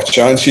a couple of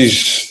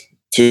chances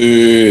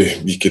to,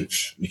 you could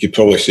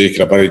probably say he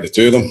could have buried the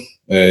two of them.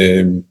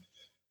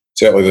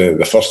 Certainly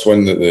the first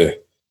one that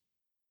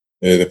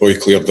the boy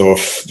cleared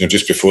off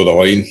just before the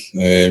line.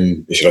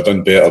 He should have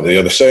done better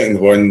there. The second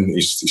one,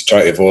 he's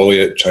trying to volley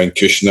it, try and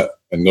cushion it,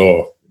 and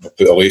not put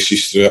the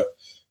laces through it.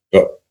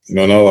 But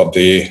another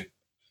day,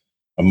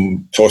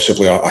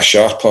 possibly a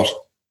sharper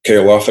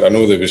Kyle Lafferty. I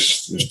know there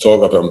was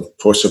talk about him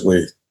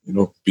possibly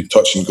being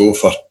touch and go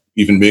for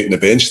even making the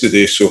bench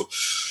today. So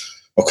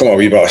I'll come a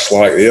wee bit of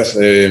slack there.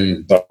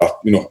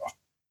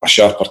 A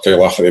sharper Kyle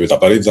Lafferty would have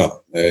buried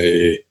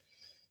that.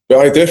 But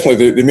I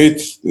definitely they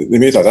made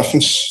a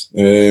difference.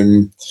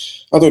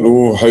 I don't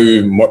know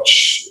how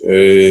much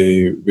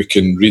we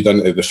can read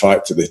into the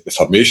fact that the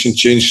formation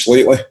changed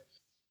slightly.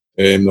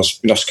 There's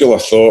been a school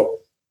of thought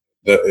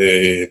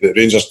that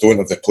Rangers don't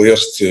have the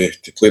players to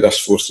play this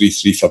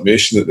 4-3-3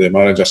 formation that the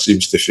manager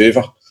seems to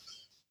favour.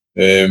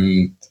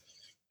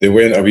 They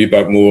went a wee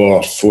bit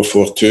more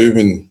 4-4-2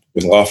 when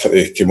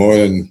Lafferty came on,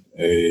 and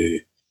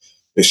it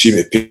seemed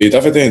to pay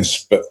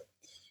dividends. But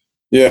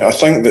yeah, I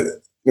think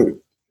that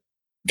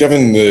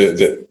given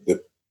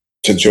that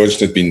St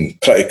Johnstone had been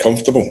pretty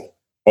comfortable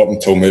up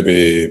until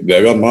maybe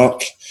the hour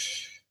mark,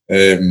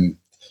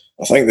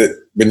 I think that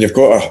when you've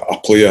got a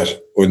player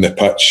on the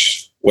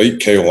pitch like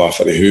Kyle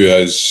Lafferty, who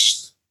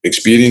is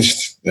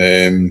experienced,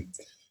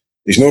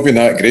 he's not been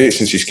that great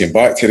since he's came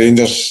back to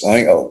Rangers. I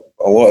think a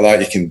lot of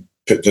that you can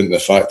put down to the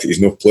fact that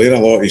he's not playing a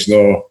lot. He's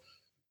not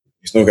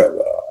got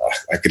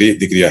a great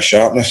degree of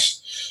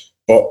sharpness,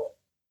 but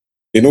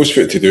he knows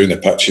what to do on the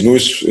pitch. He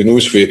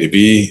knows where to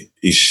be.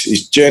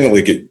 He's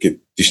generally get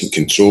decent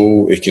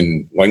control. He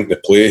can link the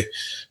play.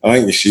 I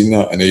think you've seen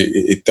that, and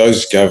he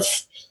does give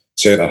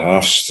centre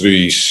halves through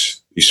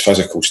his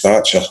physical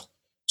stature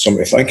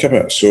something to think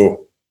about.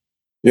 So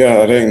yeah,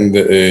 I reckon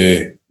that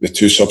the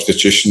two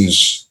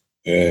substitutions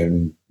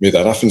made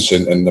a difference,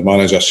 and the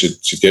manager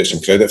should get some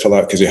credit for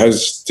that, because he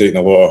has taken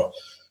a lot of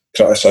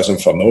criticism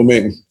for not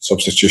making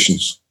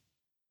substitutions.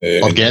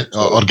 Or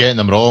getting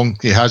them wrong.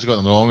 He has got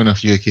them wrong on a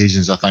few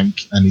occasions, I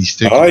think, and he's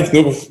taken. He's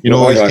taking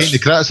the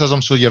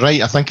criticism. So you're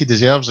right. I think he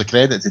deserves the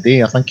credit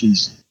today. I think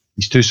his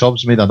two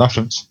subs made a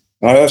difference.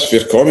 That's a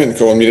fair comment,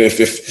 Colin. If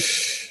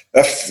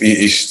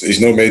he's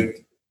not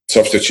made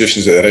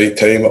substitutions at the right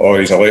time,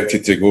 or he's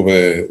elected to go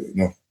with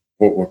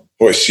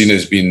what is seen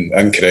as being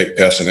incorrect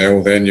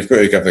personnel, then you've got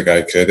to give the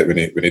guy credit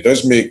when he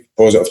does make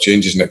positive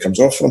changes and it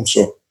comes off for him.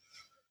 So,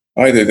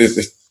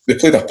 they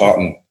played a part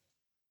in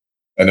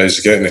us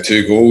getting the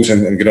 2 goals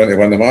and getting on to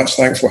win the match,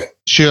 thankfully.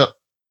 Sure.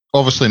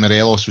 Obviously,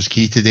 Morelos was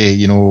key today.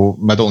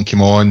 Middleton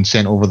came on,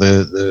 sent over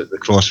the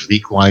cross for the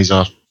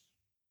equaliser,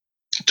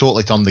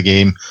 totally turned the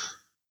game.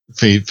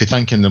 For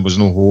thinking there was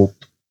no hope,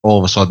 all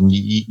of a sudden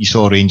you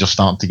saw Rangers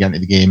starting to get into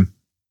the game,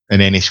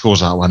 and then he scores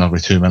that winner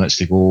with 2 minutes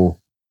to go.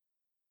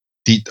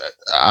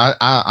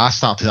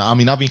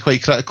 I've been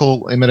quite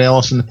critical of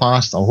Morelos in the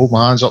past. I'll hold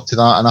my hands up to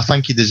that, and I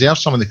think he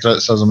deserves some of the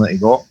criticism that he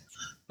got.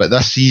 But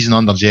this season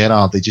under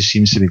Gerrard, it just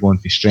seems to be going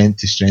from strength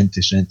to strength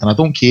to strength. And I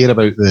don't care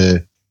about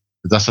the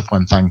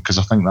discipline thing, because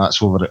I think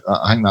that's over-egged.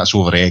 I think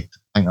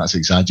that's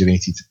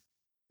exaggerated.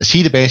 Is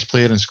he the best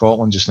player in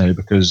Scotland just now?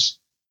 Because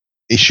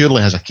he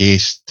surely has a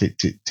case to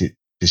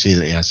say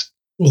that he is.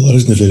 Well, there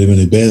isn't very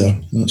many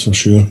better, that's for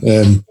sure.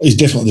 He's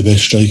definitely the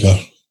best striker.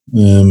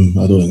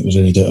 I don't think there's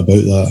any doubt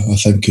about that. I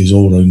think his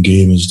all-round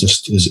game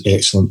is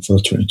excellent for a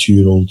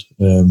 22-year-old.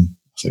 I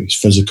think he's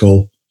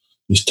physical.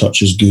 His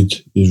touch is good.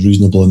 He's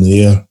reasonable in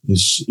the air. He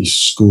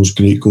scores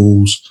great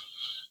goals.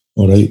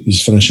 All right,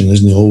 his finishing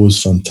isn't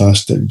always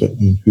fantastic, but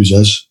whose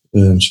is,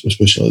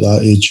 especially at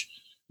that age.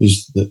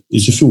 he's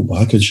the full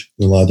package.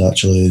 The lad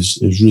actually is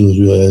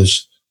really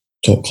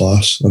top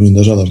class. I mean,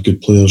 there's other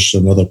good players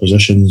in other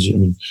positions. I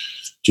mean,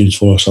 James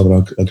Forrest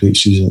having a great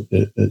season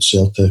at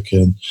Celtic,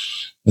 and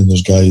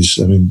there's guys.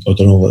 I mean, I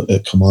don't know,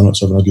 at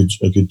Kilmarnock's having a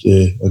good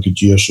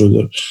year.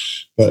 So,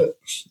 but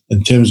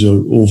in terms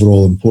of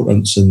overall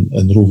importance and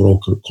their overall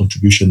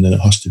contribution, then it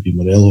has to be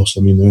Morelos.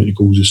 I mean, the amount of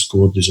goals he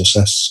scored, his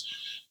assists,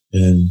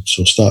 and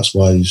so stats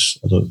wise,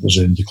 I don't think there's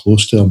anybody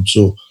close to him.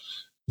 So,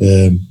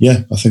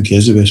 I think he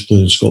is the best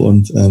player in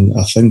Scotland, and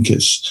I think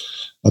it's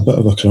a bit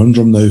of a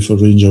conundrum now for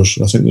Rangers.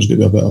 I think there's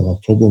going to be a bit of a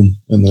problem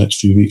in the next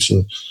few weeks.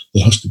 So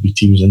there has to be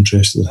teams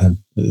interested in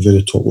him at the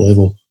very top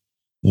level.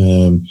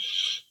 The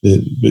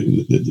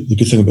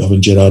good thing about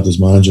having Gerrard as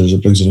manager is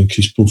it brings an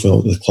increased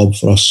profile to the club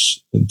for us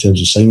in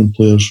terms of signing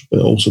players, but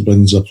it also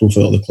brings a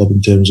profile to the club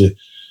in terms of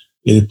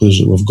any players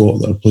that we've got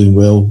that are playing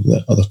well,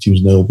 that other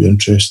teams now will be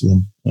interested in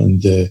them.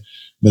 And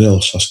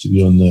Morelos has to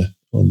be on the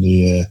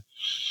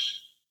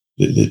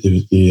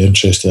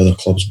interest of other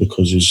clubs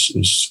because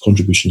his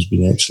contribution has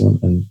been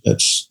excellent, and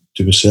it's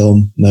do we sell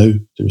him now?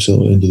 Do we sell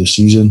him at the end of the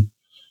season?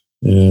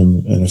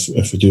 And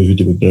if we do, who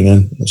do we bring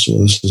in? So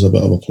this is a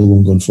bit of a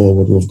problem going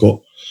forward. We've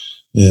got,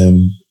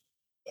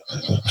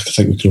 I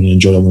think we can only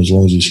enjoy him as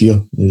long as he's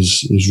here.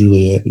 He's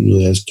really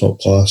is top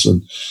class,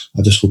 and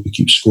I just hope he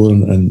keeps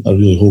scoring, and I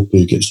really hope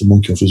he gets the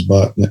monkey off his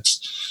back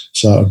next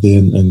Saturday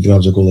and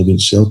grabs a goal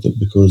against Celtic,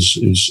 because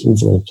his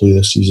overall play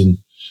this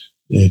season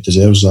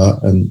deserves that,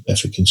 and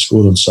if he can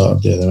score on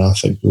Saturday, then I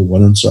think we'll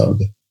win on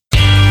Saturday.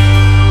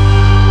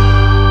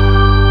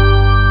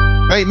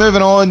 Right,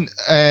 moving on,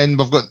 and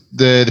we've got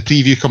the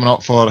preview coming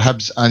up for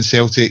Hibs and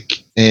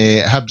Celtic.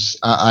 Hibs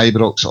at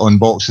Ibrox on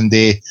Boxing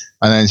Day,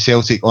 and then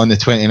Celtic on the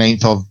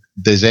 29th of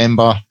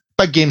December.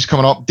 Big games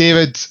coming up.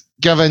 David,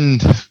 given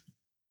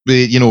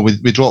we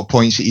dropped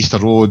points at Easter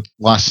Road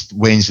last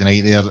Wednesday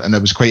night there, and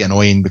it was quite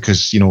annoying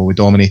because we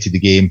dominated the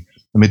game,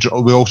 and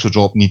we also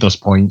dropped needless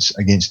points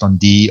against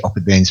Dundee up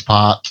at Ben's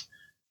Park.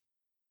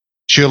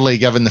 Surely,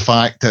 given the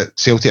fact that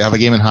Celtic have a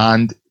game in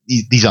hand,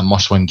 these are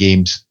must-win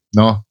games.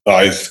 No,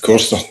 aye, of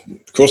course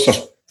they're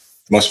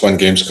must-win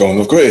games, Colin.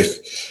 We've got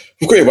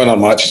to win our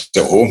matches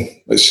at home.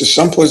 It's as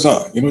simple as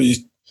that.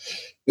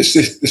 It's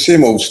the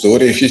same old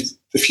story.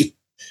 If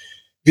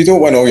you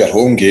don't win all your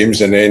home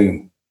games and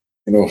then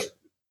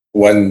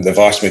win the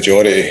vast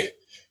majority of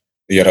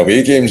your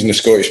away games in the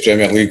Scottish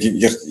Premier League,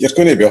 you're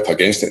going to be up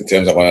against it in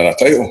terms of winning a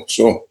title.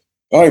 So,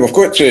 aye, we've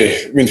got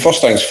to. I mean,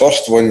 first things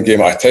first, one game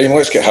at a time.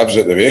 Let's get Hibs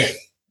out the way.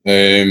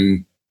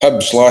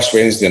 Hibs last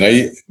Wednesday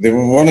night, they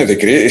were one of the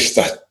greatest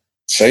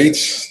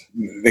sides.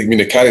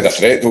 They carried a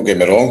threat, don't get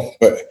me wrong,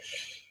 but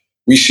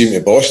we seemed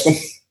to boss them.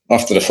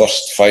 After the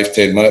first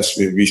 5-10 minutes,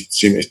 we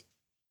seemed to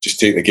just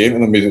take the game to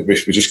them. We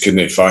just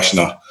couldn't fashion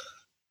a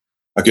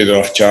good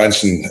enough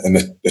chance, and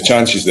the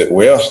chances that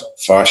were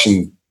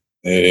fashioned,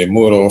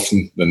 more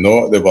often than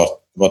not, they were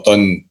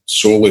done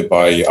solely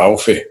by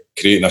Alfie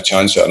creating a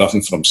chance out of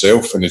nothing for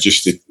himself, and he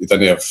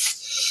didn't have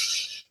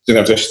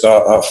just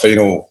that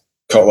final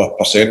couple of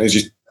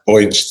percentage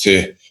points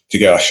to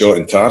get a shot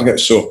in target.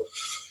 So,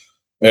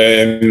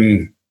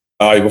 we've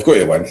got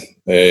to win.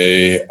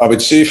 I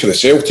would say for the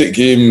Celtic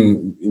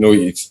game,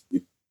 you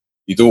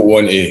don't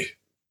want to.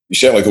 You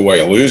certainly don't want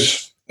to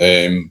lose.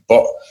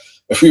 But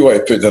if we want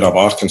to put down a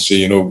mark and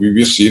say,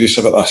 we're serious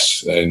about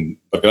this, and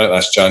we're going to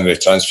this January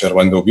transfer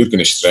window, we're going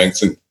to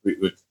strengthen.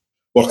 We're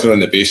working on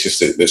the basis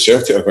that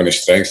Celtic are going to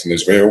strengthen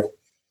as well.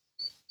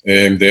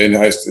 Then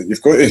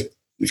you've got to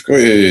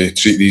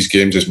treat these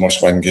games as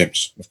must-win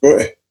games. We've got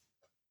to.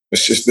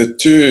 It's just the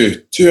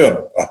two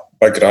are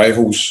big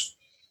rivals.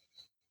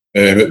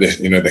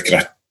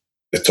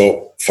 The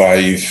top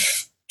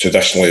 5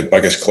 traditionally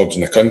biggest clubs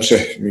in the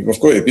country. We've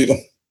got to beat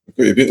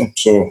them.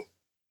 So,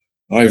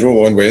 I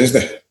roll on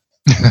Wednesday.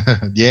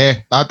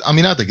 Yeah,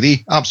 I'd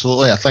agree.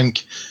 Absolutely. I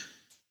think,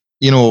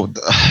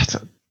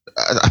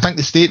 I think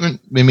the statement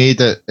we made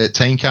at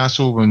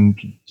Tynecastle when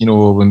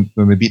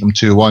we beat them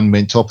 2-1,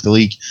 went top of the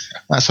league,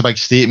 that's a big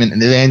statement,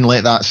 and they then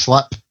let that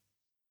slip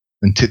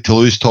and to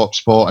lose top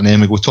spot, and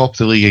then we go top of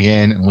the league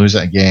again and lose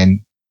it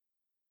again.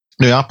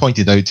 Now, I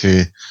pointed out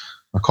to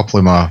a couple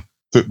of my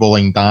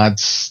footballing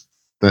dads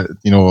that,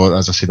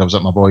 as I said, I was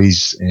at my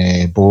boys'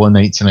 bowling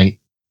night tonight.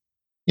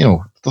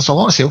 There's a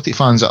lot of Celtic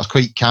fans that are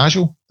quite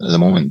casual at the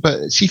moment,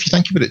 but see, if you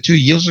think about it, 2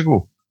 years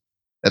ago,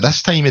 at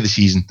this time of the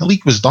season, the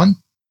league was done.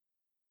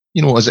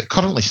 As it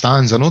currently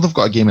stands, I know they've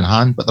got a game in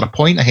hand, but they're a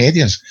point ahead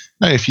of us.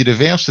 Now, if you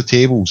reverse the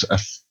tables,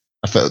 if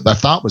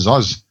that was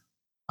us,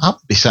 I'd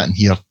be sitting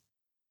here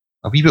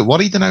a wee bit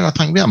worried now. I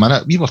think, wait a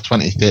minute, we were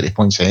 20-30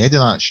 points ahead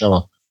of that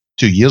Shire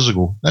 2 years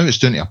ago. Now it's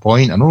down to a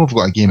point. I know we've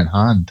got a game in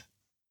hand.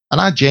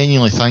 And I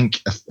genuinely think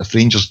if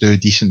Rangers do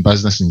decent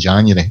business in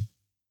January,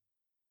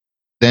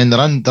 then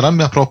they're in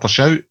with a proper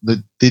shout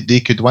that they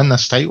could win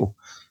this title.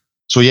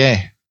 So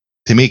yeah,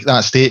 to make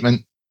that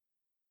statement,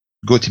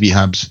 go to beat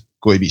Hibs,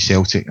 go to beat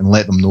Celtic, and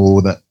let them know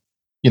that,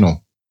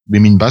 we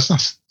mean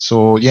business.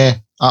 So yeah,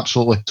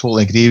 absolutely,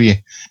 totally agree with you.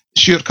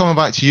 Stuart, coming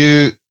back to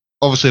you,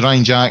 obviously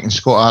Ryan Jack and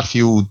Scott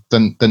Arfield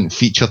didn't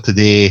feature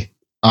today.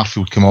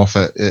 Arfield come off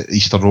at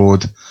Easter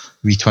Road,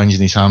 wee twinge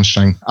in his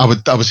hamstring. I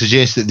would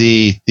suggest that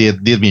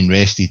they're being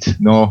rested.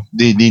 No,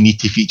 they need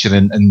to feature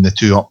in the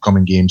 2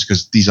 upcoming games,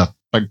 because these are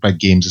big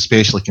games,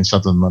 especially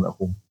considering they're at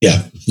home.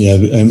 Yeah.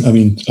 I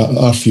mean,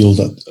 Arfield,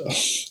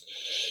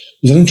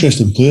 he's an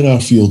interesting player.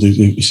 Arfield,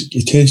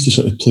 he tends to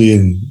sort of play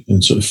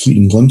in sort of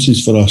fleeting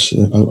glimpses for us.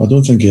 I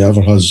don't think he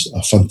ever has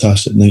a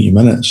fantastic 90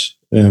 minutes.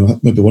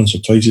 Maybe once or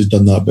twice he's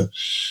done that, but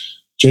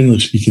generally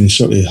speaking, he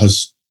sort of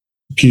has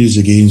periods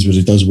of games where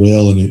he does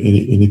well and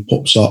he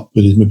pops up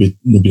where he's maybe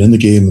not been in the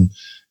game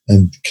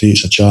and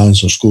creates a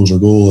chance or scores a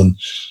goal, and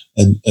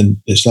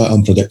it's that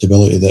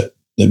unpredictability that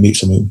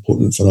makes him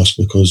important for us,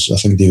 because I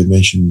think David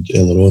mentioned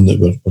earlier on that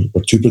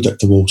we're too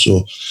predictable.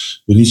 So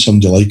we need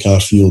somebody like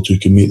Arfield who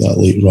can make that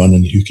late run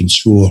and who can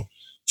score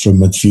from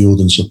midfield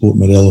and support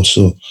Morelos.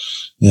 So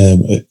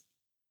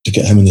to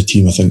get him in the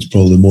team, I think is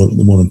probably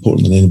the more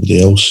important than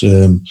anybody else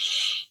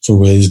for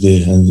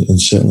Wednesday and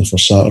certainly for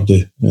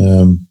Saturday.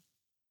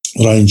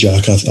 Ryan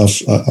Jack,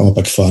 I'm a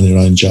big fan of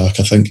Ryan Jack.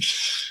 I think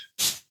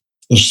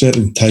there's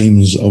certain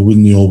times I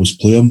wouldn't always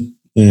play him,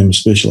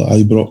 especially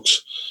at Ibrox.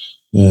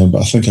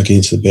 But I think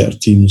against the better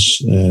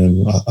teams,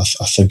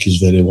 I think he's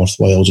very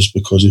worthwhile, just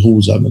because he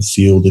holds that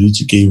midfield, he reads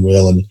the game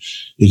well, and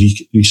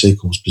he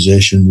recycles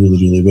possession really,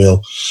 really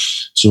well.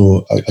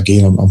 So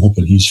again, I'm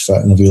hoping he's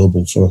fit and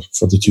available for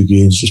the 2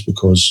 games, just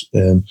because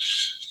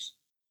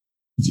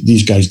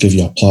these guys give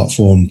you a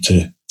platform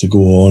to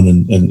go on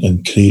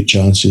and create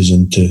chances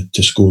and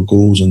to score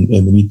goals, and we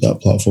need that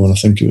platform. And I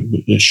think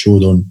it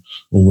showed on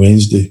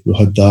Wednesday. We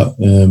had that.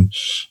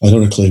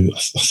 Ironically,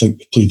 I think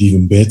we played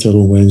even better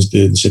on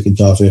Wednesday in the second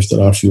half after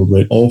Arfield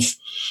went off.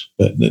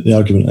 But the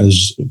argument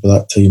is, by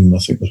that time, I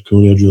think their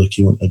career really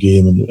came into the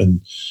game,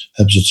 and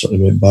Hibs had sort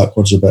of went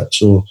backwards a bit.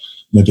 So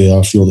maybe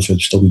Arfield, if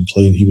he'd still been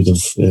playing, he would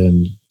have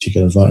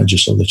taken advantage of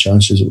some of the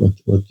chances that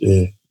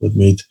we'd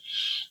made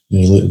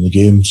late in the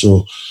game.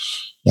 So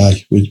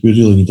we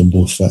really need them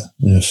both fit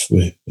if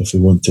we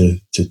want to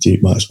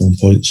take maximum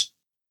points.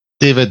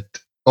 David,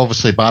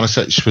 obviously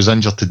Barisic was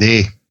injured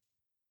today,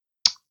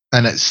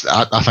 and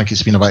I think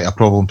it's been a bit of a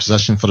problem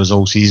position for us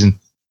all season,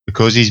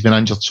 because he's been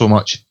injured so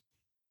much.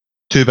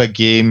 2 big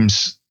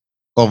games.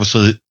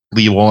 Obviously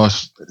Lee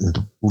Wallace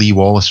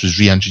was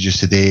reintroduced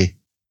today.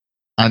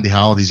 Andy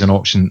Halliday's an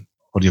option,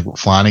 or you've got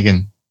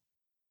Flanagan.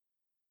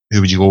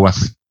 Who would you go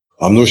with?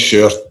 I'm not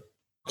sure.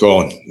 Go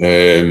on.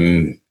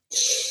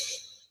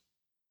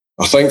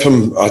 I think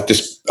from a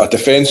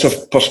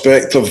defensive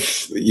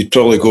perspective, you'd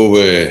probably go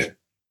with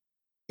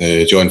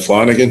John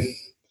Flanagan.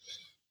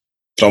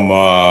 From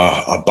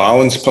a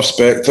balance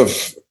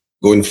perspective,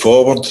 going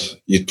forward,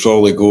 you'd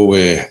probably go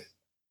with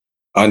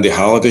Andy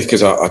Halliday,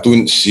 because I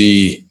don't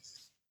see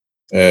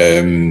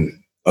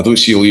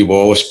Lee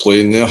Wallace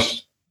playing there.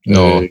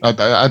 No,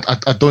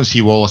 I don't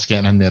see Wallace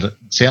getting in there,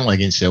 certainly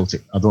against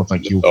Celtic. I don't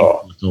think he'll play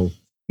at all.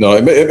 No,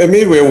 it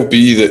may well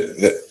be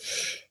that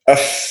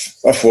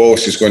if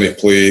Wallace is going to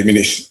play,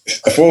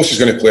 if Wallace is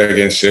going to play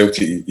against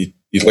Celtic,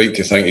 you'd like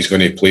to think he's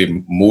going to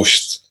play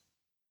most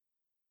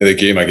of the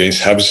game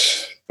against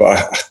Hibs,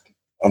 but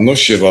I'm not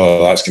sure whether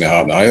that's going to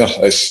happen either.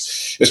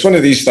 It's one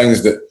of these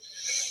things that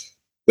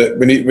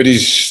when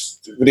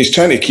he's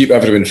trying to keep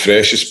everyone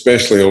fresh,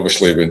 especially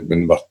obviously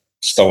when we're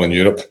still in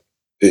Europe,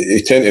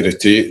 he tend to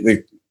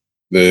rotate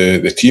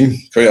the team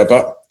quite a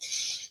bit.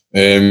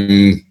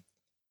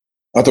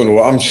 I don't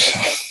know.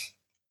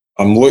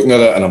 I'm looking at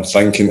it and I'm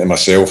thinking to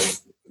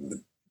myself,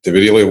 do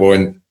we really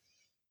want,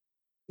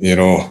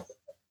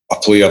 a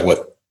player like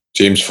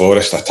James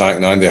Forrest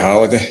attacking Andy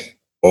Halliday,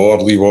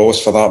 or Lee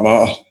Wallace for that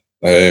matter?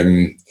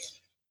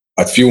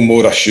 I'd feel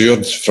more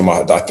assured from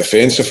that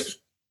defensive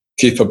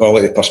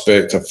capability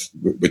perspective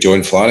with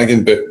John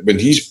Flanagan, but when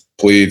he's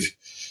played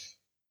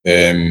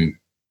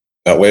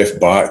at left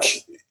back,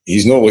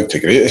 he's not looked the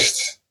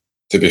greatest,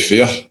 to be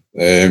fair.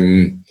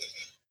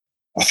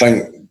 I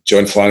think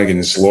John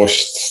Flanagan's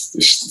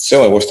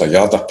still lost a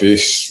yard of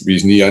pace with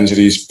his knee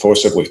injuries,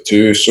 possibly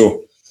 2.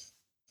 So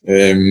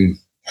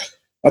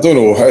I don't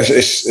know.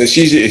 It's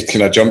easy to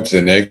kind of jump to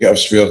the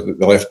negatives where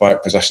the left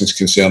back position is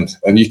concerned,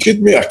 and you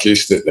could make a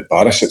case that the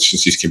Barisic,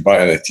 since he's come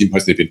back in the team,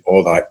 hasn't been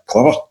all that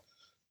clever.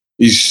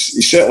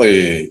 He's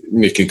certainly,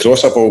 he can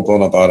cross a ball,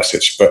 Borna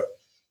Barisic, but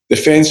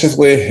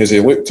defensively, has he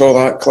looked all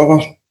that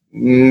clever?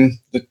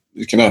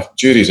 The kind of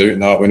jury's out on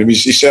that one.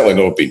 He's certainly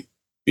not been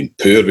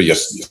poor, but you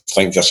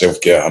think yourself,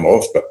 get him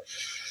off. But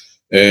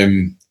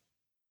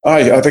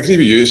I'd agree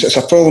with you. It's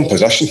a problem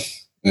position.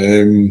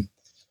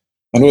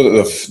 I know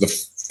that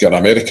they've got an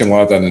American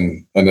lad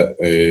in at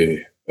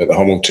the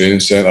Hummel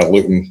Training Centre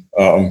looking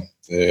at him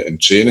in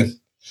training.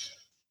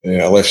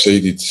 A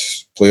left-sided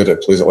player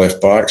that plays at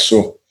left back.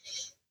 So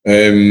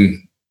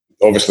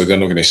obviously they're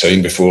not going to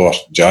sign before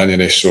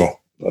January, so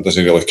that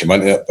doesn't really come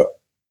into it. But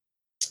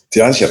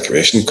to answer your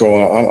question,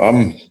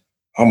 Colin,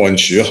 I'm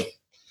unsure.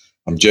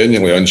 I'm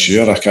genuinely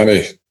unsure.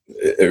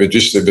 It would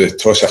just be a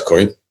toss of a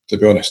coin, to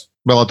be honest.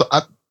 Well,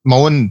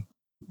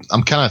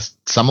 I'm kind of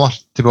similar,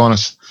 to be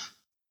honest.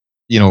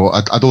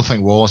 I don't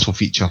think Wallace will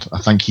feature.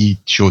 I think he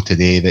showed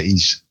today that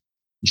he's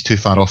he's too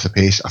far off the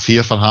pace. I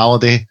fear for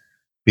Halliday,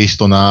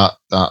 based on that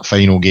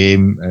final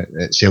game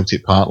at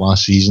Celtic Park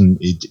last season.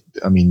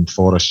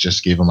 Forrest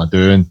just gave him a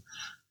doing.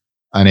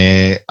 And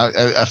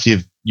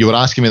if you were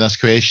asking me this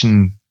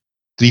question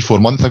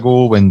 3-4 months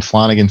ago when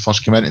Flanagan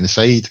first came into the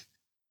side,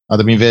 I'd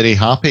have been very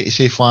happy to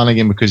say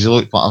Flanagan because he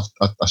looked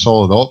like a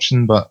solid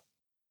option. But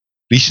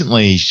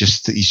recently, he's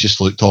just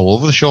looked all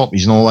over the shop.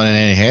 He's not winning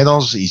any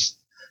headers.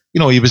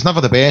 He was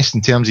never the best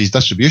in terms of his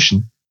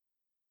distribution,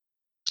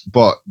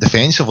 but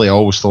defensively, I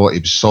always thought he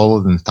was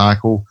solid in the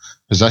tackle.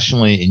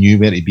 Positionally, he knew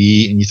where to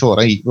be, and you thought,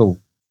 right, well,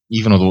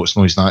 even although it's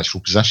not his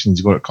natural position,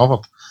 he's got it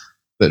covered.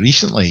 But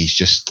recently, he's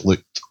just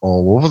looked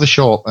all over the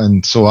shop,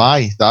 and so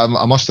I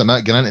must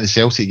admit, going into the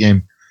Celtic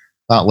game,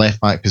 that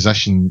left back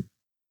position,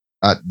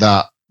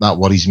 that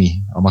worries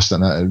me. I must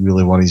admit, it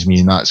really worries me,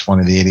 and that's one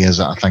of the areas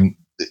that I think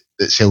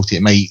that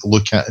Celtic might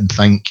look at and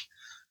think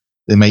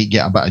they might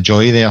get a bit of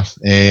joy there.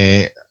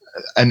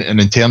 And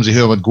in terms of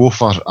who I would go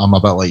for, I'm a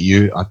bit like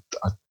you.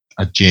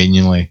 I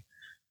genuinely,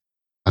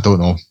 I don't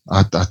know.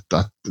 I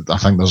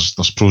think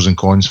there's pros and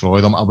cons for all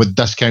of them. I would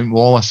discount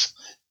Wallace,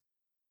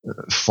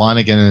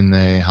 Flanagan, and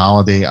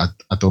Halliday. I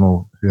don't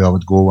know who I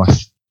would go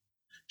with.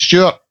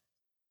 Stuart,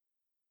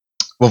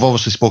 we've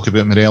obviously spoke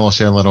about Morelos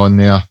earlier on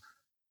there.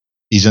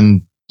 He's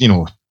in,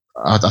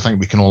 I think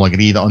we can all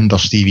agree that under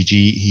Stevie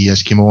G, he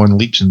has come on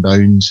leaps and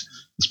bounds.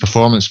 His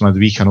performance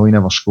midweek, I know he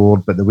never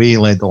scored, but the way he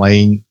led the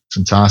line,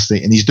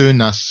 fantastic. And he's doing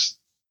this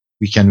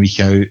week in, week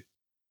out.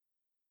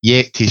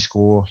 Yet to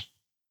score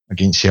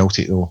against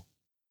Celtic, though.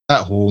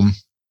 At home,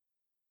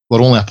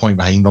 we're only a point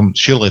behind them.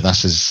 Surely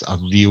this is a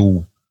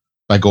real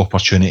big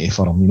opportunity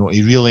for him.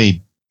 He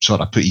really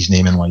sort of put his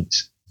name in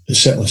lights. It's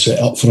certainly set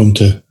up for him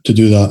to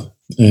do that.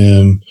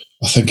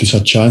 I think he's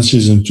had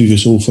chances in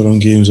previous Old Firm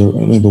games. I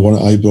remember one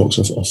at Ibrox,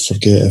 I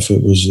forget if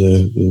it was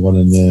the one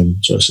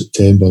in sort of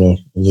September or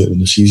later in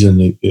the season.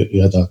 He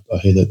had a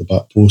head at the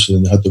back post, and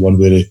then they had the one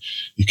where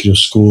he could have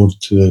scored.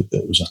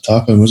 It was a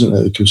tap-in, wasn't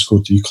it? He could have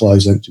scored to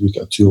equalise, I think, to make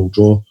it a 2-2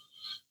 draw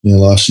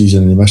last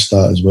season, and he missed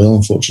that as well,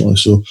 unfortunately.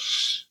 So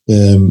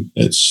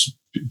it's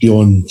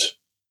beyond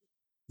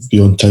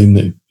time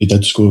that he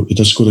did score. He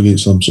does score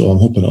against them, so I'm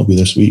hoping it'll be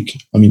this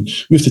week. We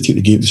have to take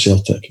the game to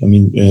Celtic.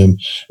 Earlier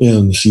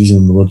in the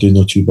season we were doing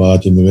not too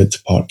bad, and we went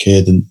to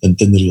Parkhead and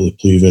didn't really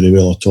play very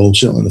well at all,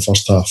 certainly in the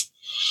first half.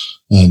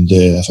 And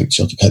I think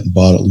Celtic hit the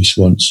bar at least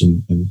once,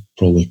 and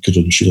probably could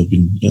and should have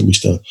been at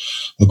least a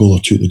goal or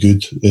two to the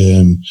good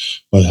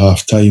by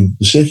half time.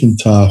 The second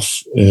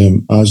half,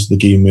 as the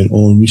game went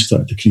on, we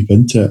started to creep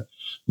into it,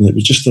 and it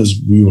was just as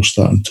we were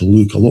starting to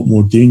look a lot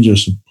more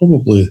dangerous and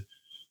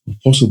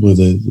possibly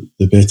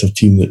the better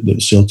team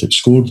that Celtic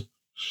scored.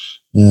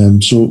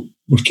 So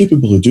we're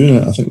capable of doing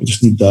it. I think we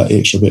just need that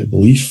extra bit of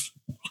belief.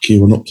 Okay,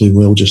 we're not playing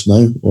well just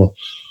now, or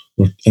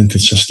we're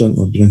inconsistent.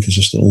 We've been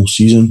inconsistent all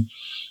season.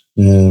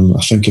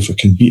 I think if we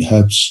can beat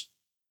Hibs,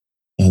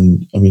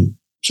 and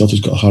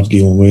Celtic's got a hard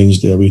game on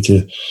Wednesday away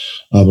to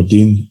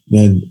Aberdeen,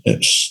 then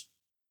it's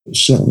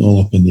certainly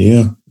all up in the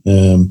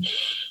air.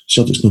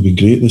 Celtic's not been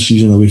great this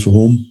season away from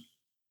home.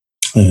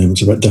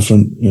 It's a bit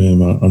different,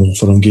 an Old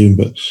Firm game,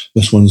 but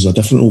this one's a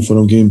different Old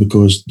Firm game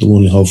because they'll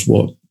only have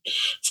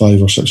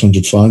 500 or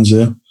 600 fans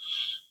there.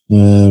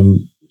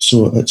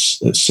 So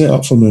it's set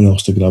up for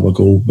Morelos to grab a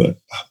goal, but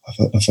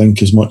I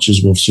think as much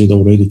as we've said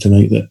already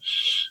tonight that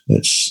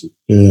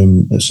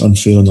it's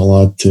unfair on the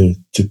lad to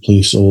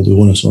place all the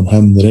onus on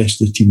him. The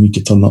rest of the team need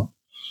to turn up,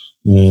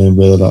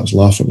 whether that's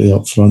Lafferty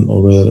up front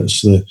or whether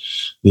it's the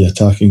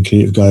attacking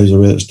creative guys or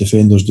whether it's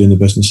defenders doing the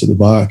business at the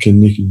back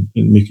and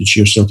making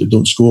sure Celtic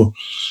don't score.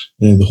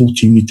 The whole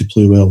team need to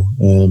play well.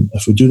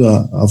 If we do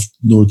that, I've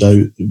no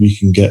doubt that we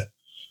can get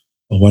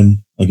a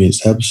win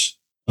against Hibs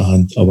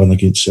and a win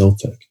against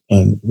Celtic.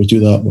 And if we do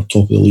that, we're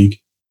top of the league.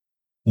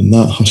 And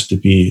that has to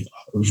be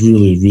a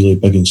really, really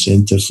big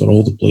incentive for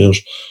all the players,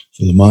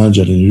 for the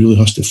manager, and he really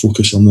has to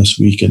focus on this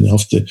week, and they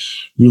have to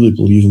really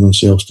believe in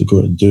themselves to go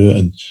out and do it.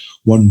 And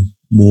one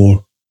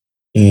more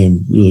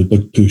really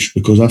big push,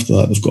 because after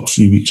that they've got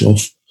 3 weeks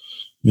off.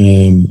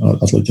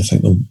 I'd like to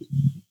think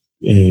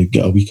they'll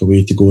get a week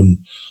away to go and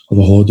have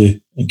a holiday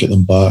and get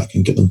them back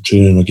and get them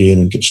training again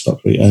and get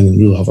stuck right in and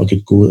really have a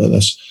good go at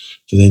this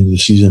to the end of the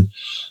season.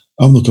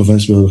 I'm not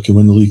convinced whether we can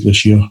win the league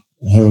this year.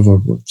 However,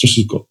 we've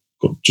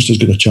got just as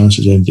good a chance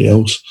as anybody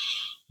else.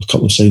 A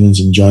couple of signings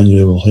in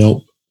January will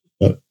help,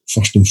 but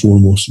first and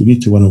foremost, we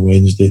need to win on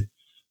Wednesday.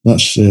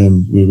 That's where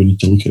we need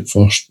to look at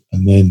first,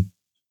 and then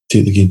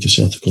take the game to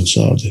Celtic on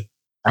Saturday.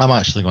 I'm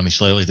actually going to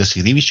slightly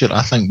disagree with you.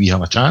 I think we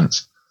have a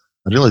chance.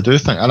 I really do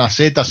think, and I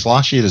said this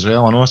last year as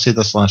well. I know I said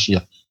this last year,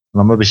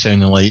 and I'm maybe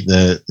sounding like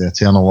the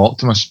eternal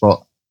optimist,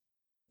 but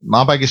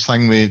my biggest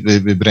thing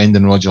with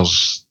Brendan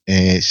Rodgers'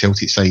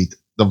 Celtic side,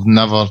 they've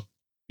never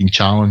been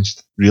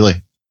challenged, really.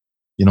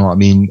 You know what I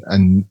mean?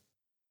 And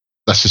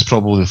this is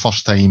probably the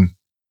first time,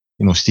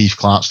 Steve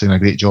Clarke's doing a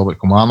great job at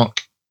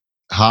Kilmarnock.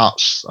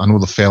 Hearts, I know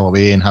they fell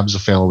away, and Hibs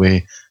have fell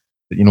away,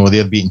 but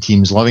they're beating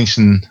teams.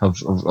 Livingston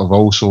have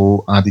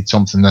also added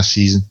something this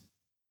season.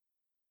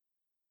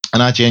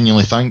 And I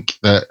genuinely think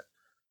that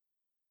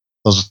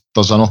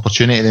there's an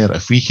opportunity there.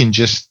 If we can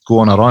just go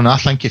on a run, I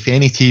think if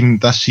any team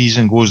this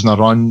season goes on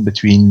a run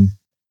between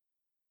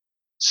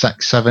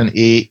 6, 7,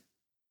 8,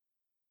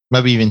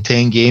 maybe even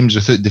 10 games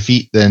without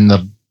defeat, then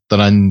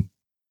they're in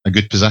a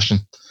good position.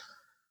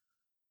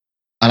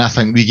 And I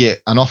think we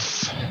get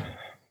enough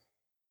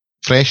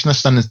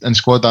freshness in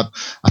squad that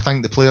I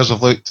think the players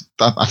have looked.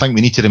 I think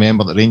we need to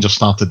remember that Rangers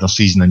started their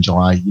season in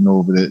July,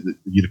 with the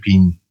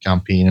European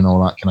campaign and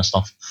all that kind of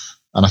stuff.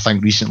 And I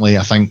think recently,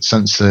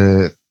 since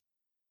the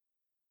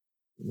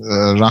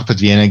Rapid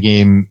Vienna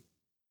game,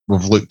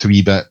 we've looked a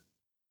wee bit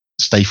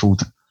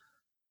stifled.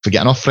 If we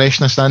get enough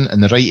freshness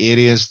in the right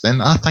areas,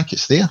 then I think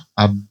it's there.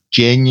 I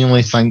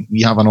genuinely think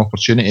we have an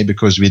opportunity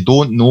because we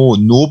don't know,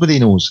 nobody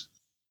knows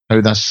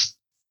how this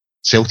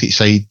Celtic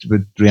side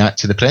would react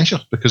to the pressure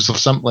because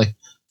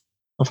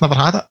they've never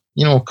had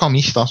it. Come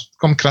Easter,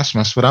 come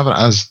Christmas, whatever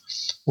it is,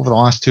 over the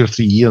last 2 or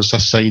 3 years,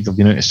 this side have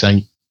been out of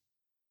sight.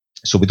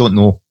 So we don't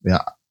know. We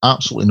have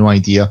absolutely no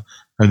idea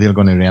how they're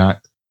going to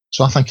react.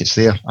 So I think it's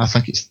there. I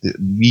think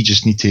we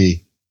just need to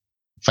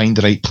find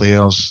the right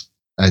players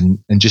and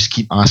just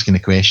keep asking the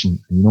question.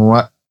 And you know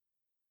what?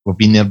 We've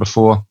been there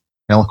before.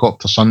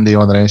 Helicopter Sunday,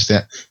 all the rest of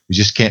it. We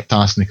just kept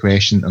asking the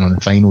question, and on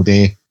the final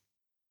day,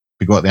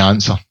 we got the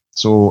answer.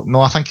 So,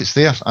 no, I think it's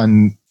there.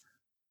 And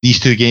these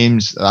 2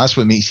 games, that's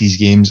what makes these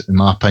games, in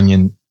my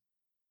opinion,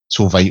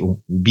 so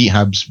vital. We beat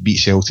Hibs, beat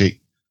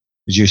Celtic.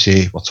 As you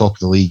say, we're top of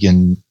the league,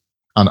 and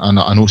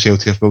I know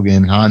Celtic have got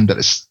game in hand, but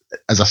it's,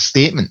 as a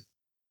statement,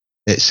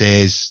 it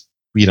says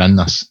we're in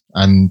this.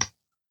 And,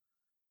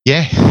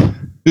 yeah,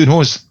 who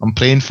knows? I'm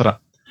praying for it.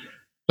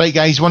 Right,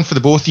 guys, one for the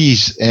both of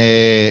yous.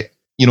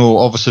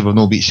 Obviously we've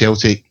not beat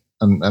Celtic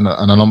in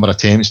a number of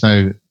attempts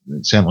now,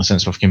 certainly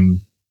since we've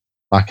come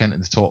back into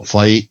the top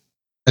flight.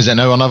 Is it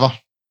now or never?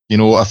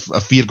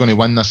 If we're going to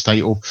win this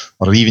title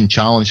or even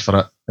challenge for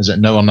it, is it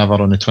now or never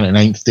on the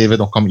 29th? David,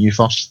 I'll come to you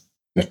first.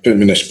 You've put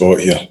me in the spot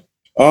here.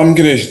 I'm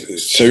going to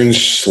sound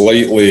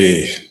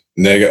slightly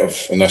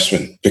negative on this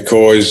one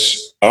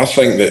because I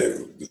think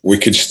that we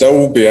could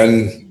still be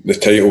in the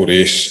title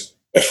race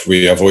if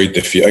we avoid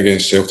defeat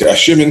against Celtic,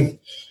 assuming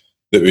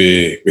that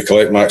we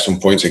collect maximum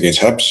points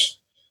against Hibs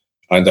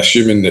and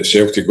assuming that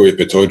Celtic go to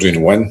Pittodrie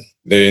and win.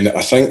 Then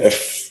I think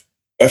if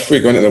we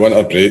go into the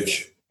winter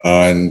break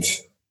and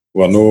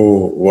we're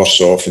no worse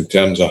off in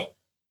terms of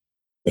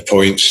the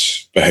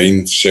points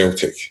behind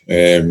Celtic,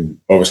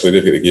 obviously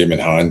they've got the game in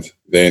hand,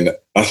 then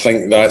I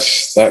think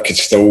that could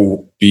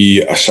still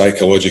be a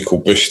psychological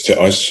boost to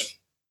us.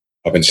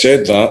 Having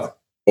said that,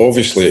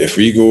 obviously if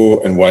we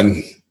go and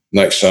win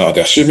next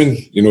Saturday, assuming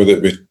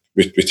that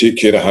we take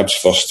care of Hibs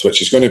first,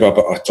 which is going to be a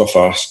bit of a tough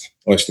ask,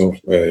 let's not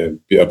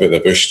beat about the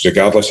bush,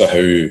 regardless of how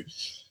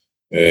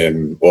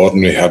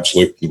ordinary Hibs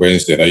looked on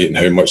Wednesday night and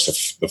how much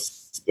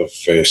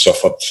they've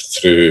suffered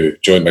through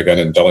John McGinn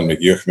and Dylan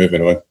McGeoch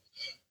moving on,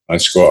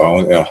 and Scott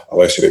Allen to a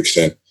lesser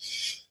extent.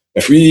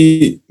 If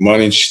we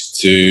manage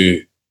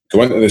to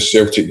go into the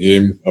Celtic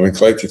game, having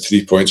collected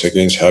 3 points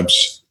against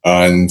Hibs,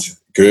 and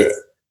go out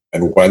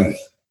and win,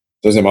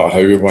 doesn't matter how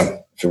we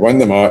win. If we win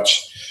the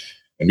match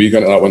and we go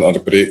into that winter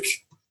break,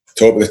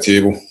 top of the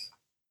table,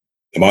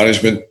 the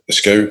management, the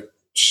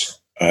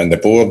scouts and the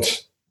board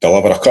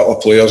deliver a couple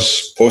of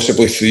players,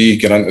 possibly 3,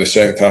 get into the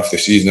second half of the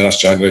season in this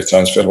January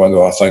transfer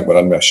window, I think we're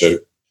in with a shout.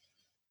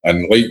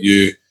 And like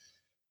you,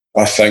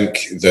 I think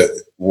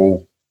that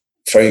we'll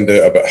find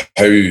out about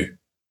how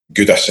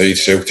good a side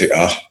Celtic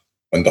are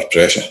under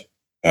pressure.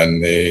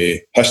 And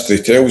history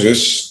tells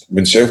us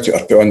when Celtic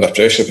are put under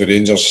pressure for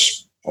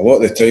Rangers, a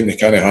lot of the time they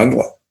can't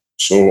handle it.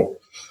 So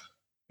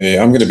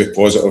I'm going to be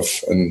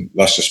positive in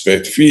this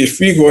respect. If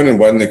we go in and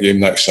win the game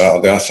next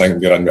Saturday, I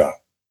think we're in with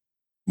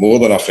more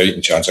than a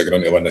fighting chance of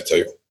going to win the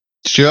title.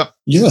 Sure.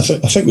 Yeah,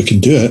 I think we can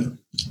do it.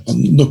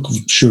 I'm not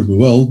sure we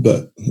will,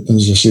 but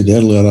as I said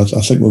earlier, I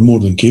think we're more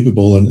than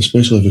capable, and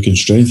especially if we can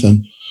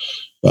strengthen.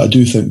 But I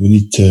do think we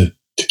need to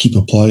keep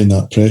applying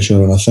that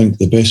pressure, and I think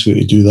the best way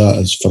to do that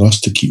is for us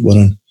to keep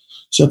winning.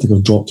 Celtic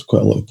have dropped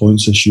quite a lot of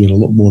points this year, a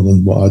lot more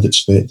than what I'd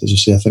expect. As I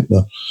say, I think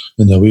they're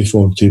in the away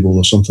form table,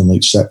 they're something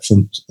like 6th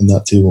in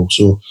that table.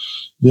 So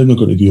they're not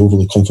going to be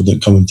overly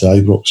confident coming to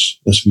Ibrox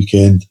this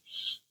weekend.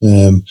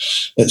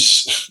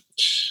 It's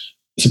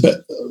a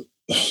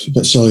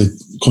bit silly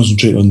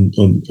concentrating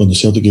on the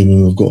Celtic game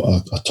when we've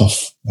got a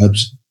tough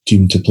Hibs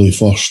team to play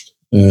first.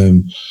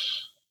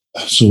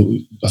 So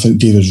I think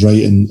David's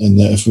right in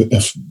that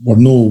if we're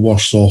no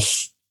worse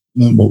off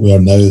than what we are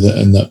now,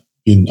 in that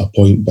being a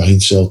point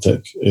behind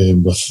Celtic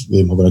with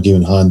them having a game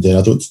in hand,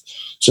 then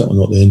certainly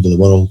not the end of the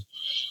world.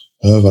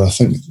 However, I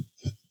think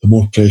the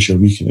more pressure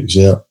we can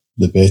exert,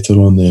 the better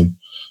on them.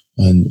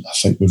 And I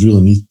think we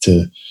really need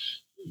to.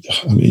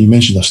 I mean, you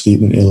mentioned a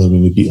statement earlier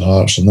when we beat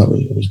Hearts, and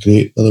it was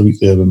great the other week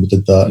there when we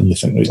did that. And you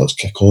think, right, let's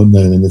kick on now.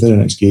 And then the very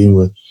next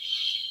game,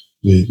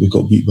 we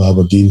got beat by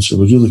Aberdeen, so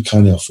we really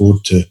can't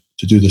afford to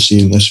do the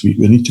same this week.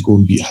 We need to go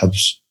and beat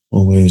Hibs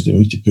on Wednesday. We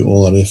need to put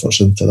all our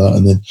efforts into that.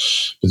 And then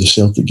with the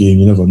Celtic game,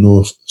 you never know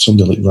if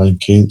somebody like Ryan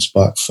Kent's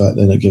back fit,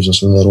 then it gives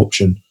us another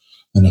option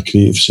in a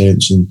creative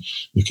sense, and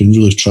we can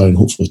really try and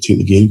hopefully take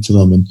the game to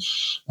them. And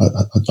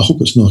I hope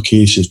it's not a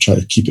case of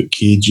trying to keep it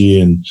cagey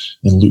and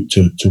look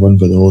to win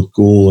by the odd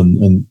goal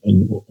and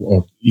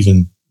or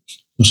even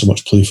not so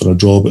much play for a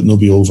draw, but not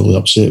be overly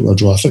upset with a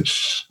draw. I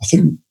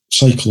think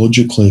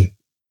psychologically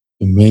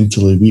and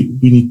mentally we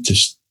need to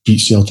beat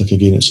Celtic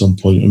again at some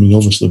point. I mean,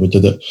 obviously we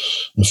did it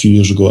a few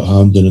years ago at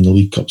Hampden in the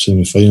League Cup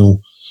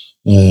semi-final.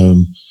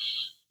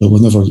 But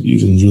we've never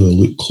even really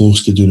looked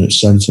close to doing it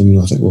since. I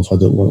mean, I think we've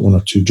had one or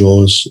two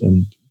draws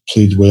and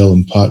played well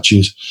in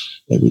patches.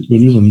 We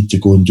really need to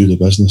go and do the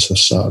business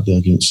this Saturday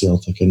against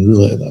Celtic, and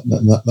really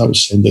that would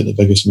send out the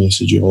biggest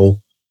message of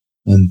all.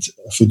 And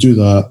if we do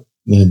that,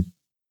 then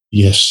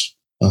yes,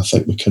 I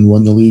think we can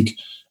win the league.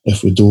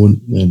 If we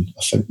don't, then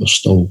I think there's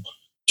still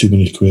too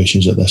many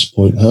questions at this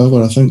point.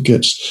 However, I think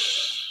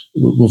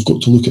we've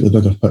got to look at the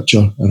bigger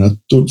picture, and I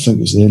don't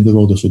think it's the end of the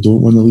world if we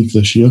don't win the league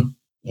this year.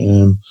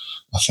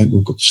 I think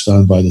we've got to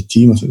stand by the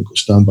team. I think we've got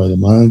to stand by the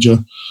manager.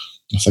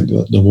 I think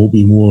that there will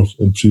be more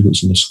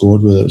improvements in the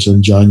squad, whether it's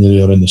in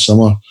January or in the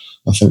summer.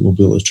 I think we'll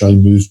be able to try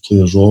and move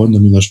players on. I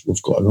mean,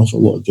 we've got an awful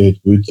lot of dead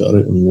wood that are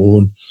out on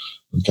loan,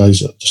 and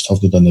guys that just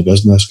haven't done the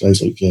business,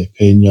 guys like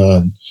Pena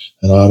and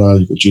Herrera.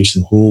 You've got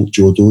Jason Holt,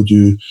 Joe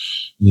Dodu, and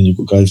then you've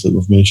got guys that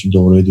we've mentioned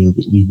already. We've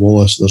got Lee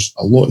Wallace. There's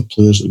a lot of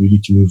players that we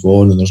need to move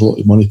on, and there's a lot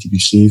of money to be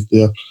saved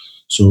there.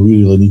 So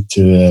we really need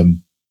to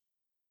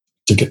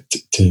get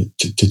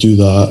to do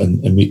that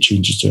and make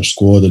changes to our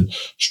squad and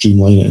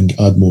streamline it and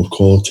add more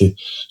quality.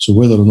 So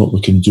whether or not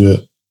we can do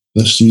it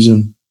this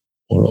season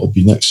or it'll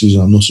be next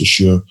season, I'm not so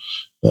sure,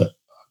 but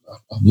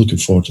I'm looking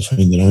forward to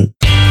finding out.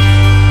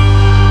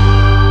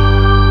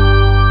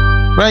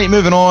 Right,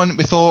 moving on.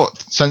 We thought,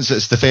 since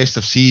it's the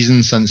festive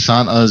season, since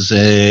Santa's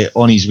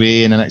on his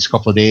way in the next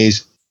couple of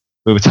days,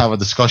 we would have a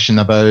discussion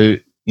about,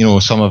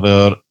 some of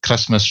our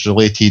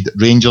Christmas-related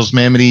Rangers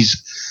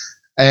memories.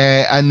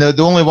 And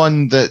the only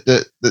one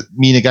that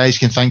me and the guys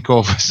can think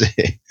of is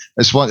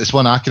it's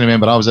one I can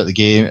remember. I was at the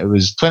game. It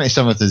was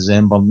 27th of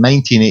December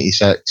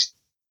 1986,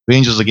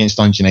 Rangers against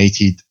Dundee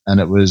United, and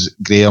it was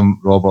Graham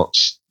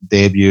Roberts'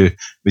 debut.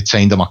 We'd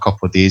signed him a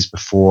couple of days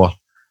before,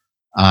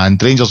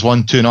 and Rangers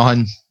won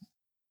 2-0.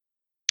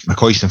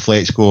 McCoyston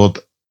Fleck scored.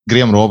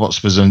 Graham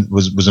Roberts was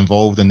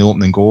involved in the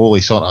opening goal.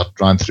 He sort of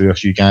ran through a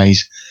few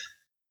guys.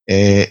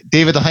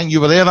 David, I think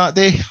you were there that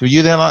day. Were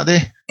you there that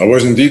day? I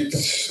was indeed,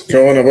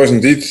 Colin. I was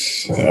indeed.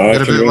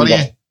 Whereabout were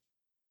you?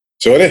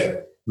 Sorry?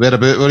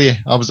 Whereabout were you?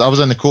 I was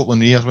in the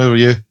Copeland Rear. Where were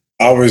you?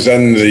 I was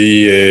in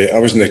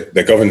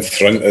the Govan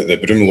front at the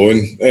Broom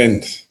Loan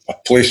end, a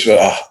place where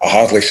I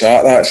hardly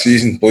sat that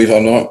season, believe it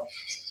or not.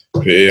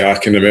 But, I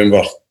can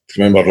remember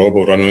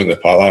Robbo running at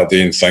the park that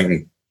day and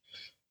thinking,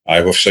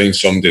 we've signed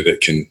somebody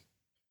that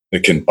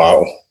can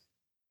battle,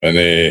 and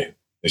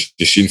as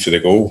you seen for the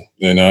goal,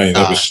 then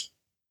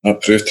that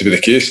proved to be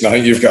the case. And I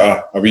think you've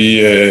got a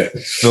wee.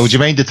 Well, do you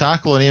mind the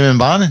tackle on Eamon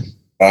Bannon?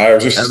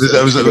 It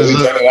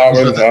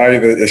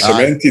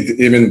cemented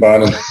Eamon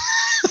Bannon.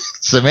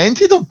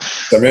 Cemented him.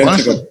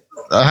 Cemented him.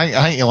 I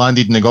think he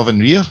landed in the Govan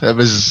Rear. It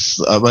was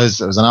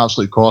an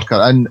absolute corker,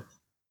 and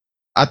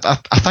I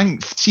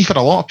think, see, for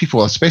a lot of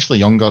people, especially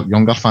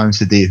younger fans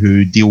today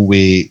who deal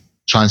with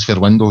transfer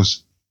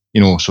windows,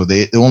 so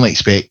they only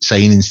expect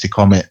signings to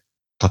come at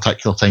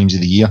particular times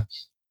of the year.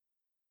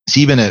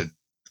 See, when it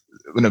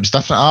was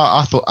different,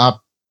 I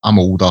thought I'm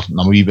older and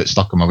I'm a wee bit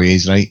stuck in my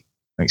ways, right?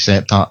 I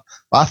accept that.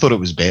 But I thought it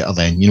was better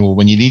then.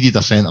 When you needed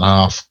a centre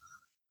half,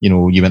 you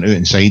went out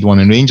inside one.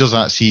 And Rangers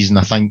that season,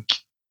 I think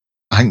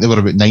they were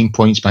about 9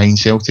 points behind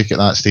Celtic at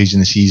that stage in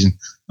the season.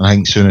 And I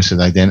think Souness had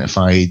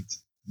identified,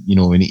 we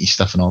need to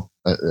stiffen up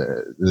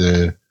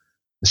the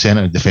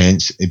centre of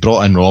defence. He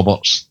brought in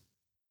Roberts.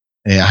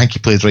 I think he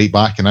played right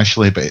back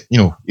initially, but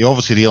he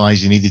obviously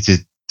realised he needed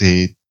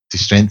to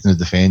strengthen the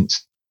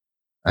defence.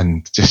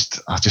 And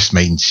I just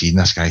mind seeing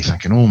this guy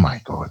thinking, oh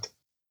my God,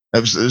 it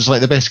was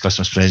like the best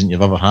Christmas present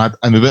you've ever had.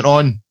 And we went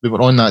on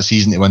that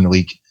season to win the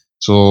league.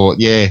 So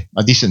yeah,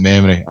 a decent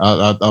memory.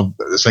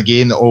 It's a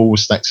game that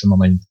always sticks in my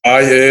mind.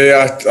 I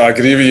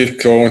agree with you,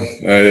 Colin.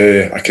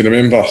 I can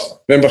remember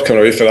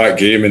coming away for that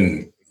game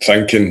and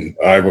thinking,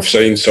 we've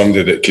signed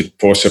somebody that could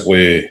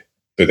possibly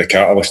be the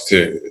catalyst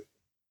to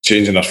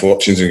changing our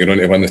fortunes and going on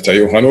to win the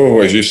title. I know,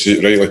 as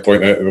you rightly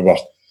point out, we were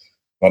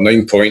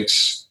 9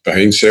 points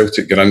behind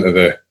Celtic going into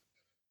the...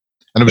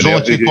 And it was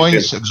only 2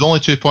 points. It was only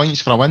 2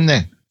 points for a win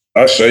then.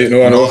 That's right.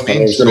 No, I know. I was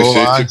going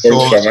to say 2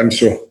 points for a win.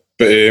 So,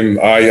 but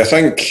I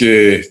think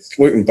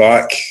looking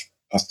back,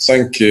 I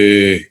think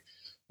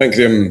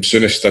Graham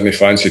Souness didn't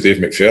fancy Dave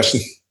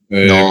McPherson.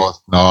 No,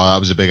 that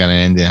was a big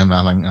end to him,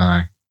 I think.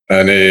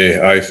 And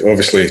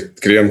obviously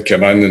Graham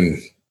came in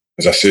and,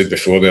 as I said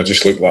before, they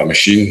just looked like a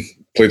machine.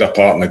 Played a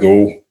part in the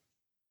goal,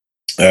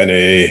 and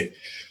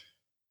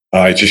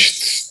I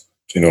just,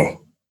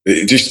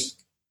 it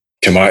just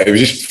came out. It was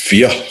just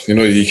fear.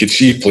 You could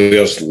see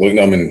players looking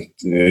at him, and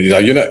he's a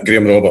unit.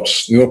 Graham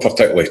Roberts, not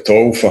particularly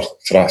tall for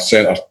a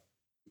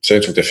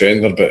central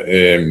defender, but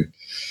when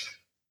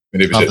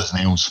he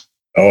was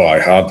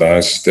Oh, hard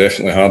as,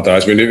 definitely hard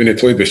as. When he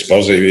played with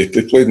Spurs, he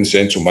played in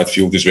central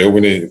midfield as well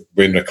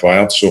when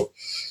required. So,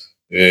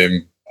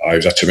 it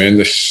was a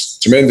tremendous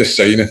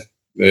signing,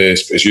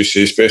 as you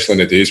say, especially in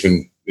the days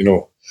when,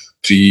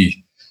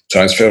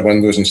 pre-transfer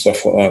windows and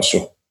stuff like that.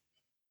 So,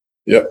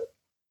 yep,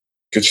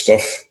 good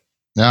stuff.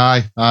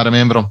 Aye, I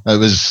remember him. It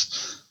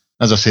was,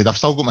 as I said, I've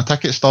still got my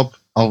ticket stub.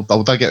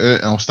 I'll dig it out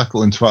and I'll stick it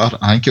on Twitter.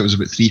 I think it was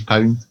about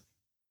 £3.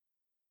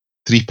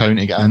 £3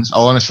 to get in.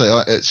 Honestly,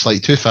 it's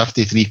like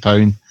 £2.50,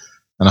 £3.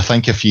 And I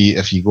think if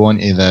you go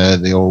into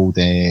the old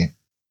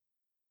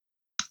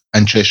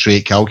interest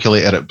rate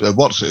calculator, it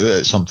works out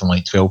at something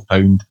like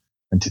 £12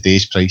 in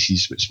today's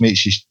prices, which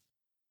makes you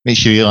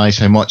realise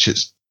how much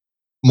it's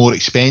more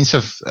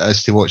expensive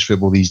as to watch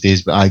football these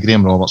days. But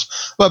Graham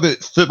Roberts. What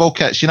about football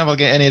kits? You never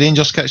get any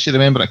Rangers kits you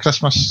remember at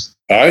Christmas?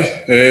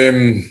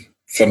 Aye.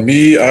 For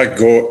me, I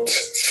got,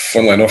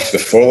 funnily enough, the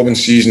following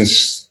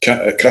season's kit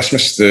at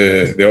Christmas,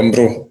 the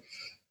Umbro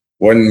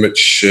one,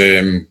 which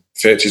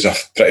fetches a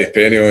pretty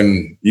penny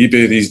on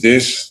eBay these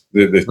days.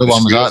 What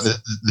one was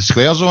that? The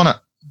squares on it?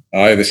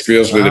 Aye, the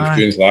squares with the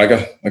Queen's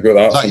Lager. I got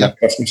that for my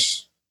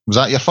Christmas. Was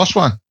that your first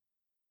one?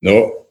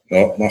 No.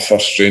 My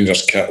first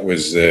Rangers kit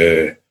was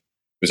a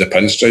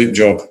pinstripe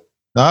job.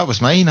 That was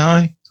mine,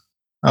 aye.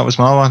 That was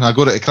my one. I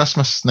got it at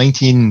Christmas,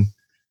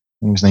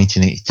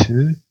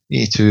 1982,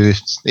 82,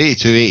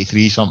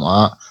 83, something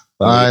like that.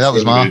 But aye, that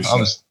was mine.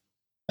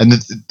 And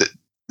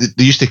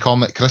they used to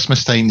come at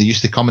Christmas time, they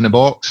used to come in a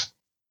box.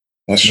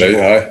 That's right,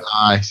 aye.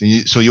 Aye,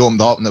 so you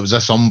opened up and it was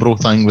this Umbro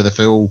thing with a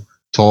full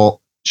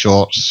top,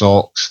 shorts,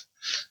 socks,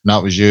 and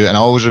that was you. And I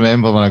always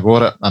remember when I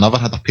got it, I never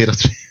had a pair of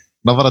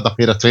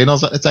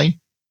trainers at the time.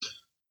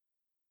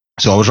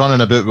 So I was running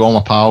about with all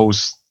my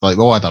pals, like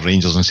we all had our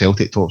Rangers and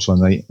Celtic tops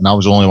on, right? And I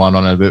was the only one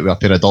running about with a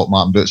pair of Doc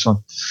Martin boots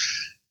on.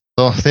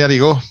 So there you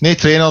go. No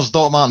trainers,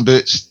 Doc Martin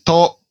boots,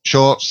 top,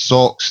 shorts,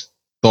 socks,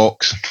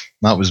 Docs.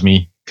 That was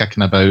me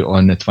kicking about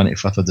on the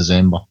 25th of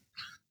December.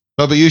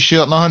 What about you,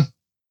 Stuart?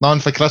 Nothing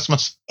for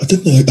Christmas? I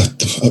didn't.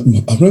 I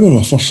remember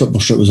my first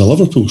football strip was a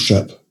Liverpool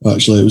strip.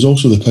 Actually, it was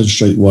also the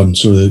pinstripe one.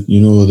 So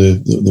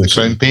the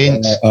Crown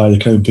Paints. The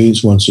Crown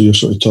Paints one. So you're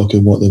sort of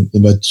talking what the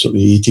mid sort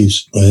of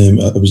 80s.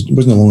 It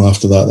wasn't long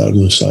after that I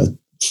really started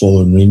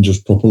following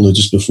Rangers properly.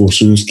 Just before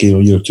Souness came,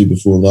 a year or two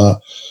before that.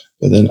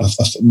 But then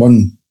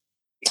one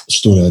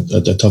story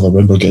I did have. I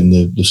remember getting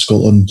the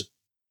Scotland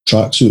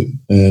tracksuit.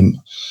 I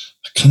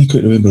can't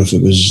quite remember if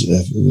it was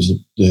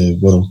the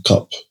World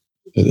Cup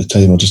at the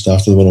time or just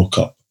after the World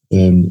Cup.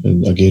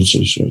 And again,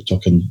 sort of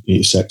talking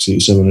 86,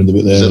 87 around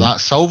about there. Was it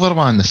that silver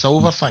one, the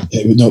silver thing?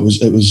 It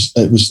was.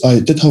 I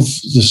did have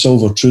the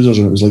silver trousers,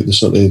 and it was like the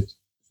sort of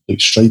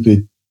like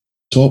stripy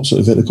top,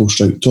 sort of vertical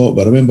striped top.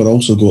 But I remember I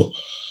also got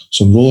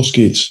some roller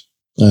skates,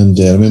 and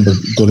I remember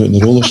going out in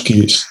the roller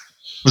skates.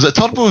 Was it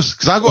turbos?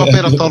 Because I got a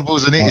pair of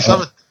turbos in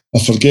 '87. I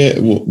forget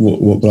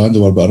what brand they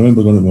were, but I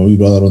remember going out with my wee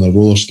brother on the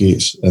roller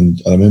skates,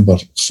 and I remember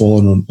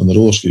falling on the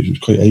roller skates. It was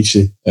quite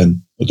icy,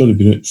 and I'd only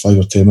been out 5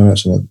 or 10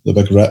 minutes, and the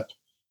big rip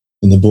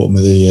in the bottom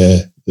of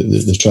the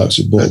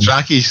tracksuit bottom. The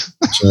trackies.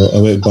 So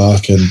I went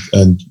back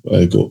and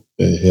I got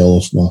hell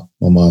off my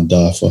mum and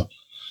dad for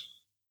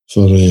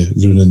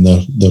ruining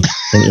their 20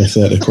 or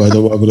 30 quid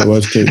or whatever it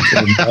was. So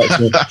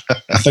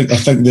I think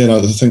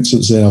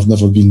since then I've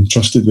never been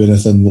trusted with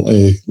anything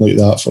like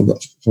that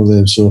for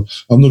them. So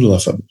I'm not really a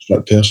fit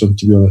person,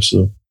 to be honest.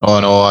 So. Oh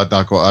no, I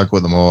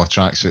got them all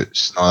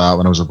tracksuits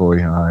when I was a boy.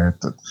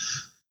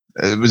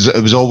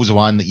 It was always the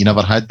one that you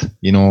never had,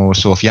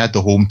 so if you had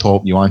the home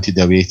top, you wanted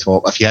the away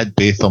top. If you had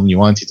both of them, you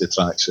wanted the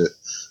tracksuit.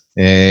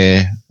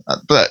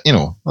 But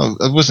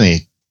it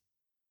wasn't.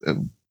 It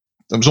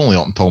was only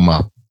up until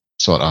my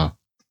sort of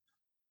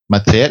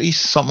mid-30s,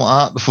 something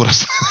like that, before I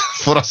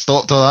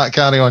stopped all that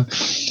carry on.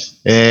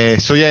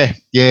 So yeah,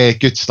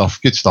 good stuff.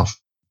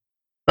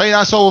 Right,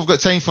 that's all we've got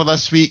time for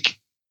this week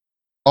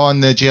on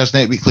the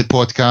Gersnet Weekly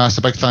Podcast.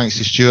 A big thanks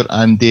to Stuart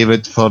and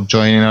David for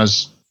joining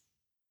us.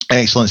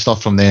 Excellent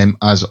stuff from them,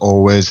 as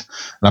always.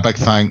 And a big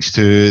thanks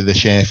to the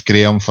chef,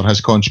 Graham, for his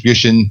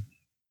contribution.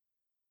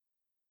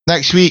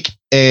 Next week,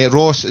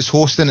 Ross is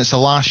hosting. It's the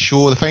last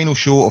show, the final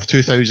show of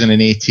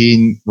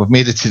 2018. We've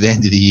made it to the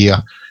end of the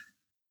year.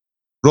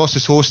 Ross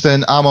is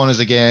hosting, I'm on as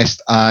a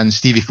guest, and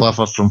Stevie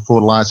Clifford from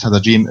Four Lads Had a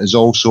Dream is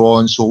also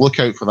on, so look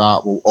out for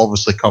that. We'll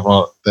obviously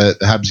cover the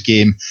Hibs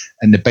game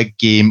and the big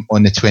game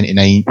on the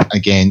 29th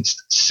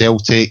against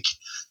Celtic.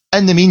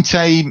 In the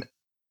meantime,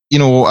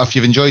 if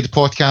you've enjoyed the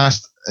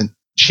podcast,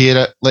 share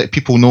it, let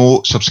people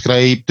know,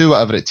 subscribe, do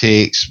whatever it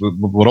takes.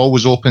 We're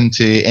always open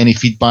to any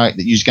feedback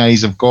that you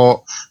guys have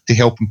got to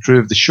help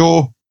improve the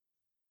show.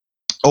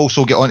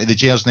 Also get onto the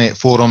Gersnet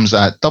forums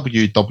at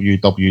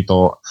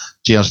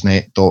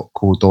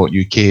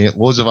www.gersnet.co.uk.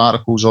 Loads of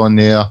articles on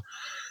there.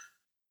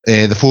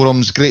 The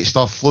forums, great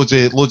stuff.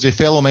 Loads of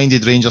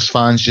fellow-minded Rangers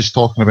fans just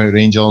talking about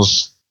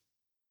Rangers.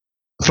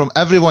 From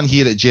everyone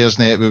here at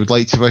Gersnet, we would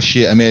like to wish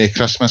you a Merry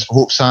Christmas. We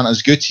hope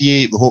Santa's good to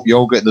you. We hope you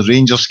all get the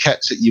Rangers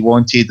kits that you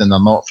wanted and they're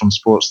not from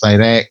Sports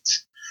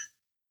Direct.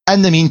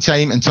 In the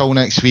meantime, until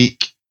next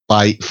week,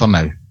 bye for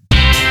now.